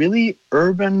have a really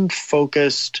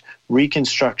urban-focused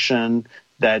reconstruction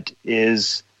that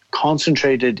is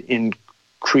concentrated in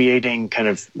creating kind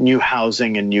of new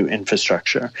housing and new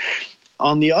infrastructure.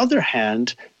 On the other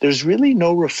hand, there's really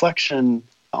no reflection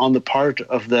on the part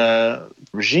of the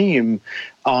regime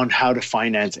on how to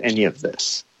finance any of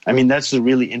this. I mean, that's the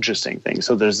really interesting thing.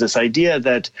 So there's this idea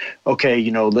that, okay,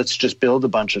 let's just build a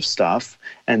bunch of stuff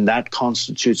and that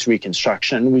constitutes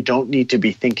reconstruction. We don't need to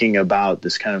be thinking about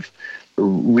this kind of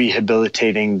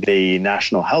rehabilitating the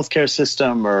national healthcare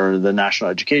system or the national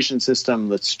education system.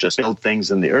 Let's just build things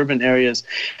in the urban areas.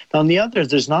 On the other,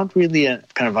 there's not really a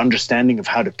kind of understanding of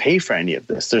how to pay for any of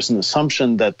this. There's an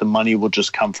assumption that the money will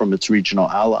just come from its regional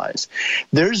allies.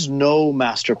 There's no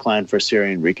master plan for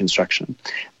Syrian reconstruction.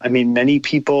 I mean, many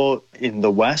people in the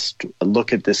West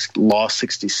look at this Law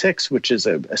 66, which is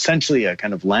essentially a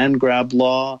kind of land grab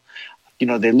law.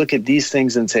 They look at these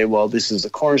things and say, well, this is the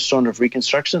cornerstone of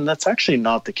reconstruction. That's actually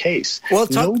not the case. Well,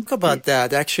 talk about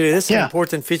that. Actually, this is an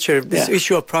important feature, this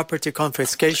issue of property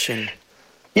confiscation.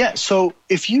 Yeah, so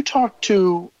if you talk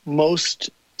to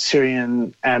most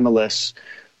Syrian analysts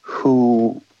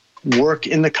who work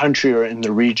in the country or in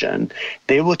the region,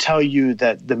 they will tell you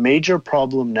that the major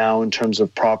problem now in terms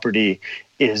of property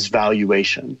is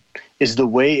valuation, is the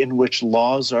way in which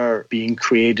laws are being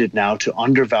created now to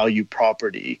undervalue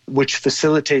property, which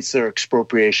facilitates their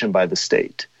expropriation by the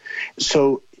state.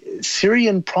 So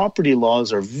Syrian property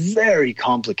laws are very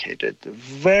complicated,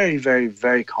 very, very,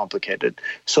 very complicated.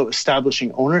 So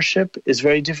establishing ownership is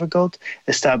very difficult.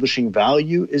 Establishing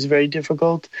value is very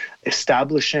difficult.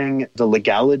 Establishing the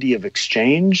legality of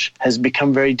exchange has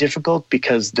become very difficult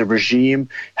because the regime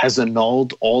has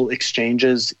annulled all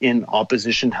exchanges in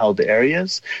opposition-held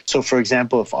areas. So, for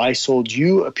example, if I sold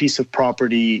you a piece of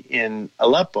property in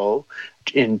Aleppo,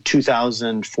 in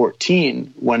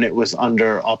 2014, when it was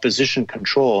under opposition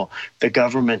control, the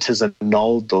government has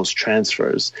annulled those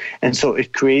transfers. And so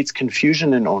it creates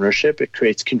confusion in ownership, it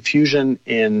creates confusion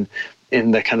in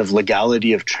the kind of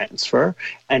legality of transfer,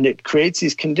 and it creates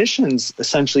these conditions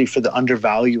essentially for the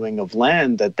undervaluing of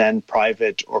land that then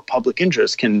private or public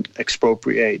interest can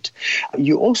expropriate.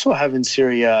 You also have in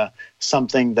Syria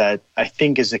something that I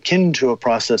think is akin to a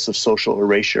process of social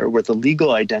erasure, where the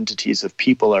legal identities of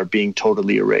people are being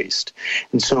totally erased.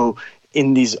 And so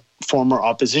in these former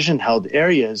opposition-held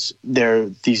areas, there are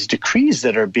these decrees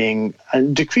that are being,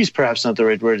 decrees perhaps not the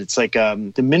right word, it's like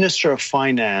the Minister of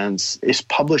Finance is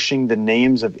publishing the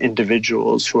names of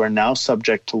individuals who are now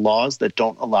subject to laws that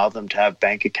don't allow them to have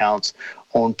bank accounts,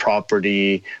 own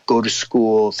property, go to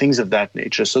school, things of that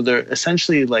nature. So they're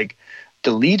essentially like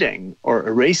deleting or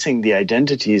erasing the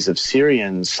identities of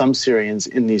Syrians, some Syrians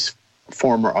in these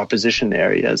former opposition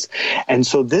areas. And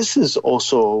so this is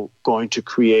also going to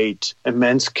create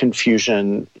immense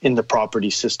confusion in the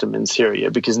property system in Syria,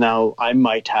 because now I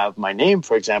might have my name,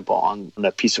 for example, on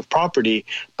a piece of property,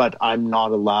 but I'm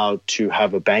not allowed to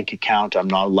have a bank account. I'm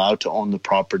not allowed to own the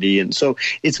property. And so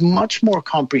it's much more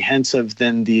comprehensive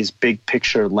than these big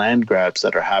picture land grabs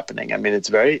that are happening. I mean, it's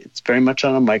very much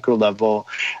on a micro level.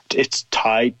 It's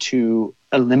tied to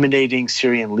eliminating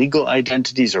Syrian legal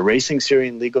identities, erasing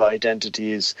Syrian legal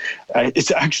identities.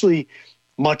 It's actually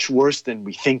much worse than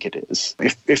we think it is.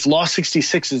 If Law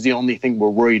 66 is the only thing we're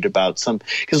worried about,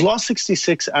 because Law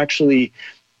 66 actually,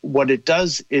 what it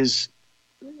does is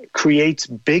creates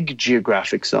big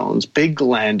geographic zones, big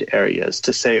land areas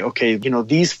to say, okay,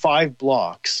 these 5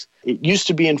 blocks, it used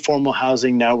to be informal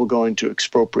housing, now we're going to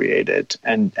expropriate it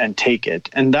and take it.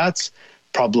 And that's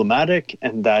problematic,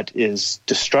 and that is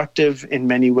destructive in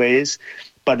many ways,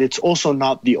 but it's also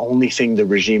not the only thing the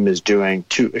regime is doing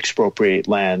to expropriate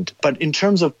land. But in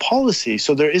terms of policy,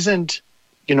 so there isn't,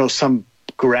 some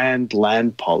grand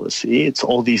land policy. It's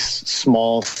all these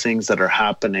small things that are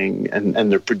happening and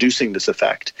they're producing this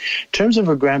effect. In terms of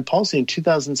a grand policy in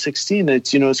 2016,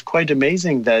 it's quite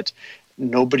amazing that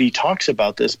nobody talks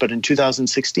about this, but in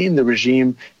 2016, the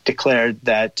regime declared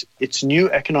that its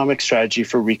new economic strategy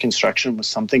for reconstruction was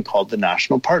something called the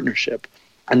National Partnership.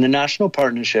 And the National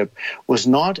Partnership was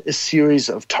not a series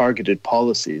of targeted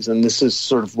policies, and this is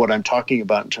sort of what I'm talking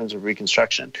about in terms of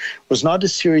reconstruction, was not a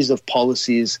series of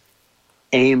policies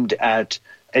aimed at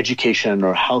education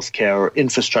or healthcare or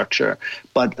infrastructure,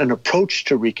 but an approach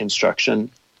to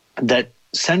reconstruction that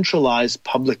centralize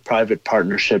public-private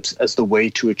partnerships as the way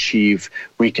to achieve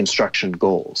reconstruction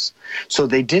goals. So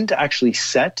they didn't actually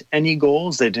set any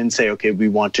goals. They didn't say, okay, we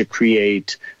want to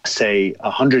create, say,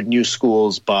 100 new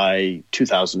schools by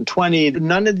 2020.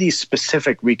 None of these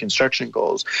specific reconstruction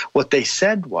goals. What they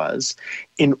said was,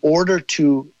 in order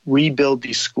to rebuild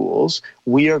these schools,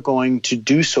 we are going to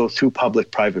do so through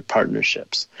public-private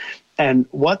partnerships. And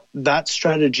what that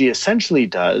strategy essentially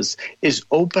does is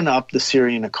open up the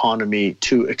Syrian economy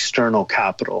to external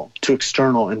capital, to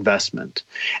external investment.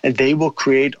 And they will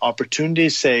create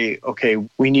opportunities, say, okay,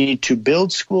 we need to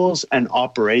build schools and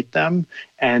operate them.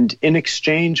 And in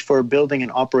exchange for building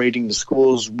and operating the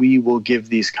schools, we will give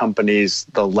these companies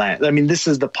the land. I mean, this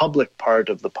is the public part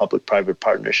of the public-private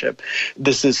partnership.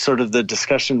 This is sort of the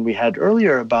discussion we had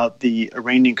earlier about the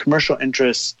Iranian commercial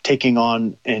interests taking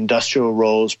on industrial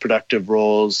roles, productive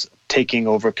roles, taking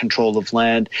over control of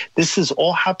land. This is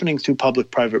all happening through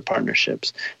public-private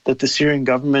partnerships, that the Syrian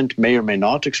government may or may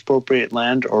not expropriate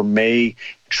land or may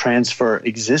transfer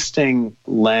existing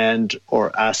land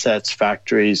or assets,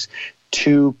 factories,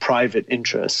 to private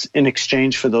interests in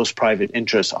exchange for those private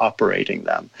interests operating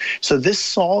them. So this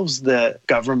solves the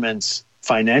government's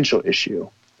financial issue.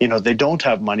 They don't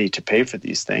have money to pay for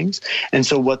these things. And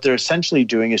so what they're essentially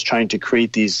doing is trying to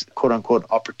create these quote-unquote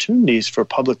opportunities for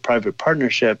public-private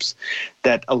partnerships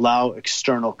that allow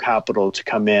external capital to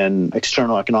come in,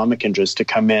 external economic interests to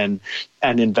come in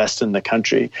and invest in the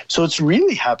country. So it's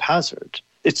really haphazard.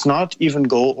 It's not even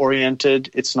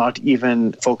goal-oriented. It's not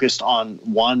even focused on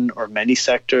one or many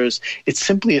sectors. It's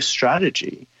simply a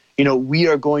strategy. We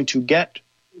are going to get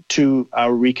to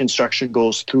our reconstruction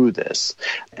goals through this.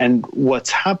 And what's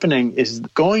happening is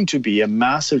going to be a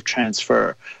massive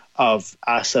transfer of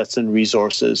assets and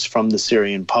resources from the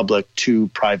Syrian public to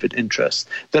private interests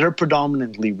that are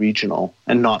predominantly regional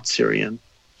and not Syrian.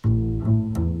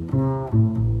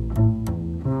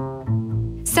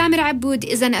 Samer Aboud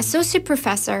is an associate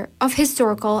professor of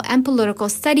historical and political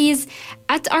studies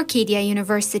at Arcadia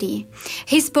University.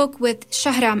 He spoke with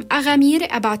Shahram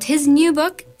Aghamir about his new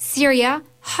book, Syria,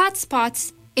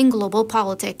 Hotspots in Global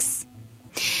Politics.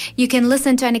 You can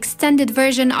listen to an extended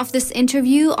version of this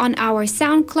interview on our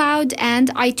SoundCloud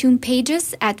and iTunes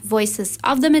pages at Voices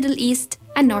of the Middle East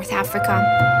and North Africa.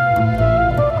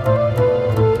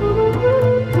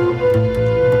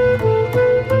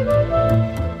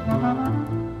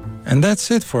 And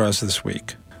that's it for us this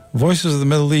week. Voices of the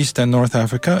Middle East and North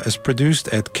Africa is produced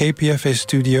at KPFA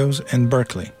Studios in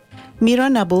Berkeley. Mira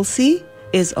Nabulsi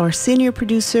is our senior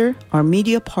producer. Our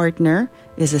media partner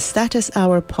is a Status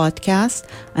Hour podcast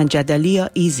and Jadalia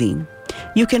Izin.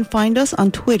 You can find us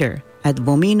on Twitter at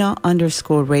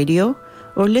Vomina_radio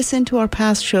or listen to our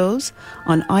past shows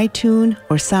on iTunes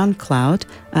or SoundCloud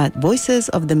at Voices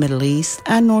of the Middle East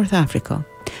and North Africa.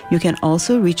 You can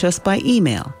also reach us by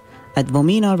email at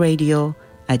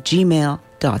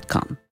vominaradio@gmail.com.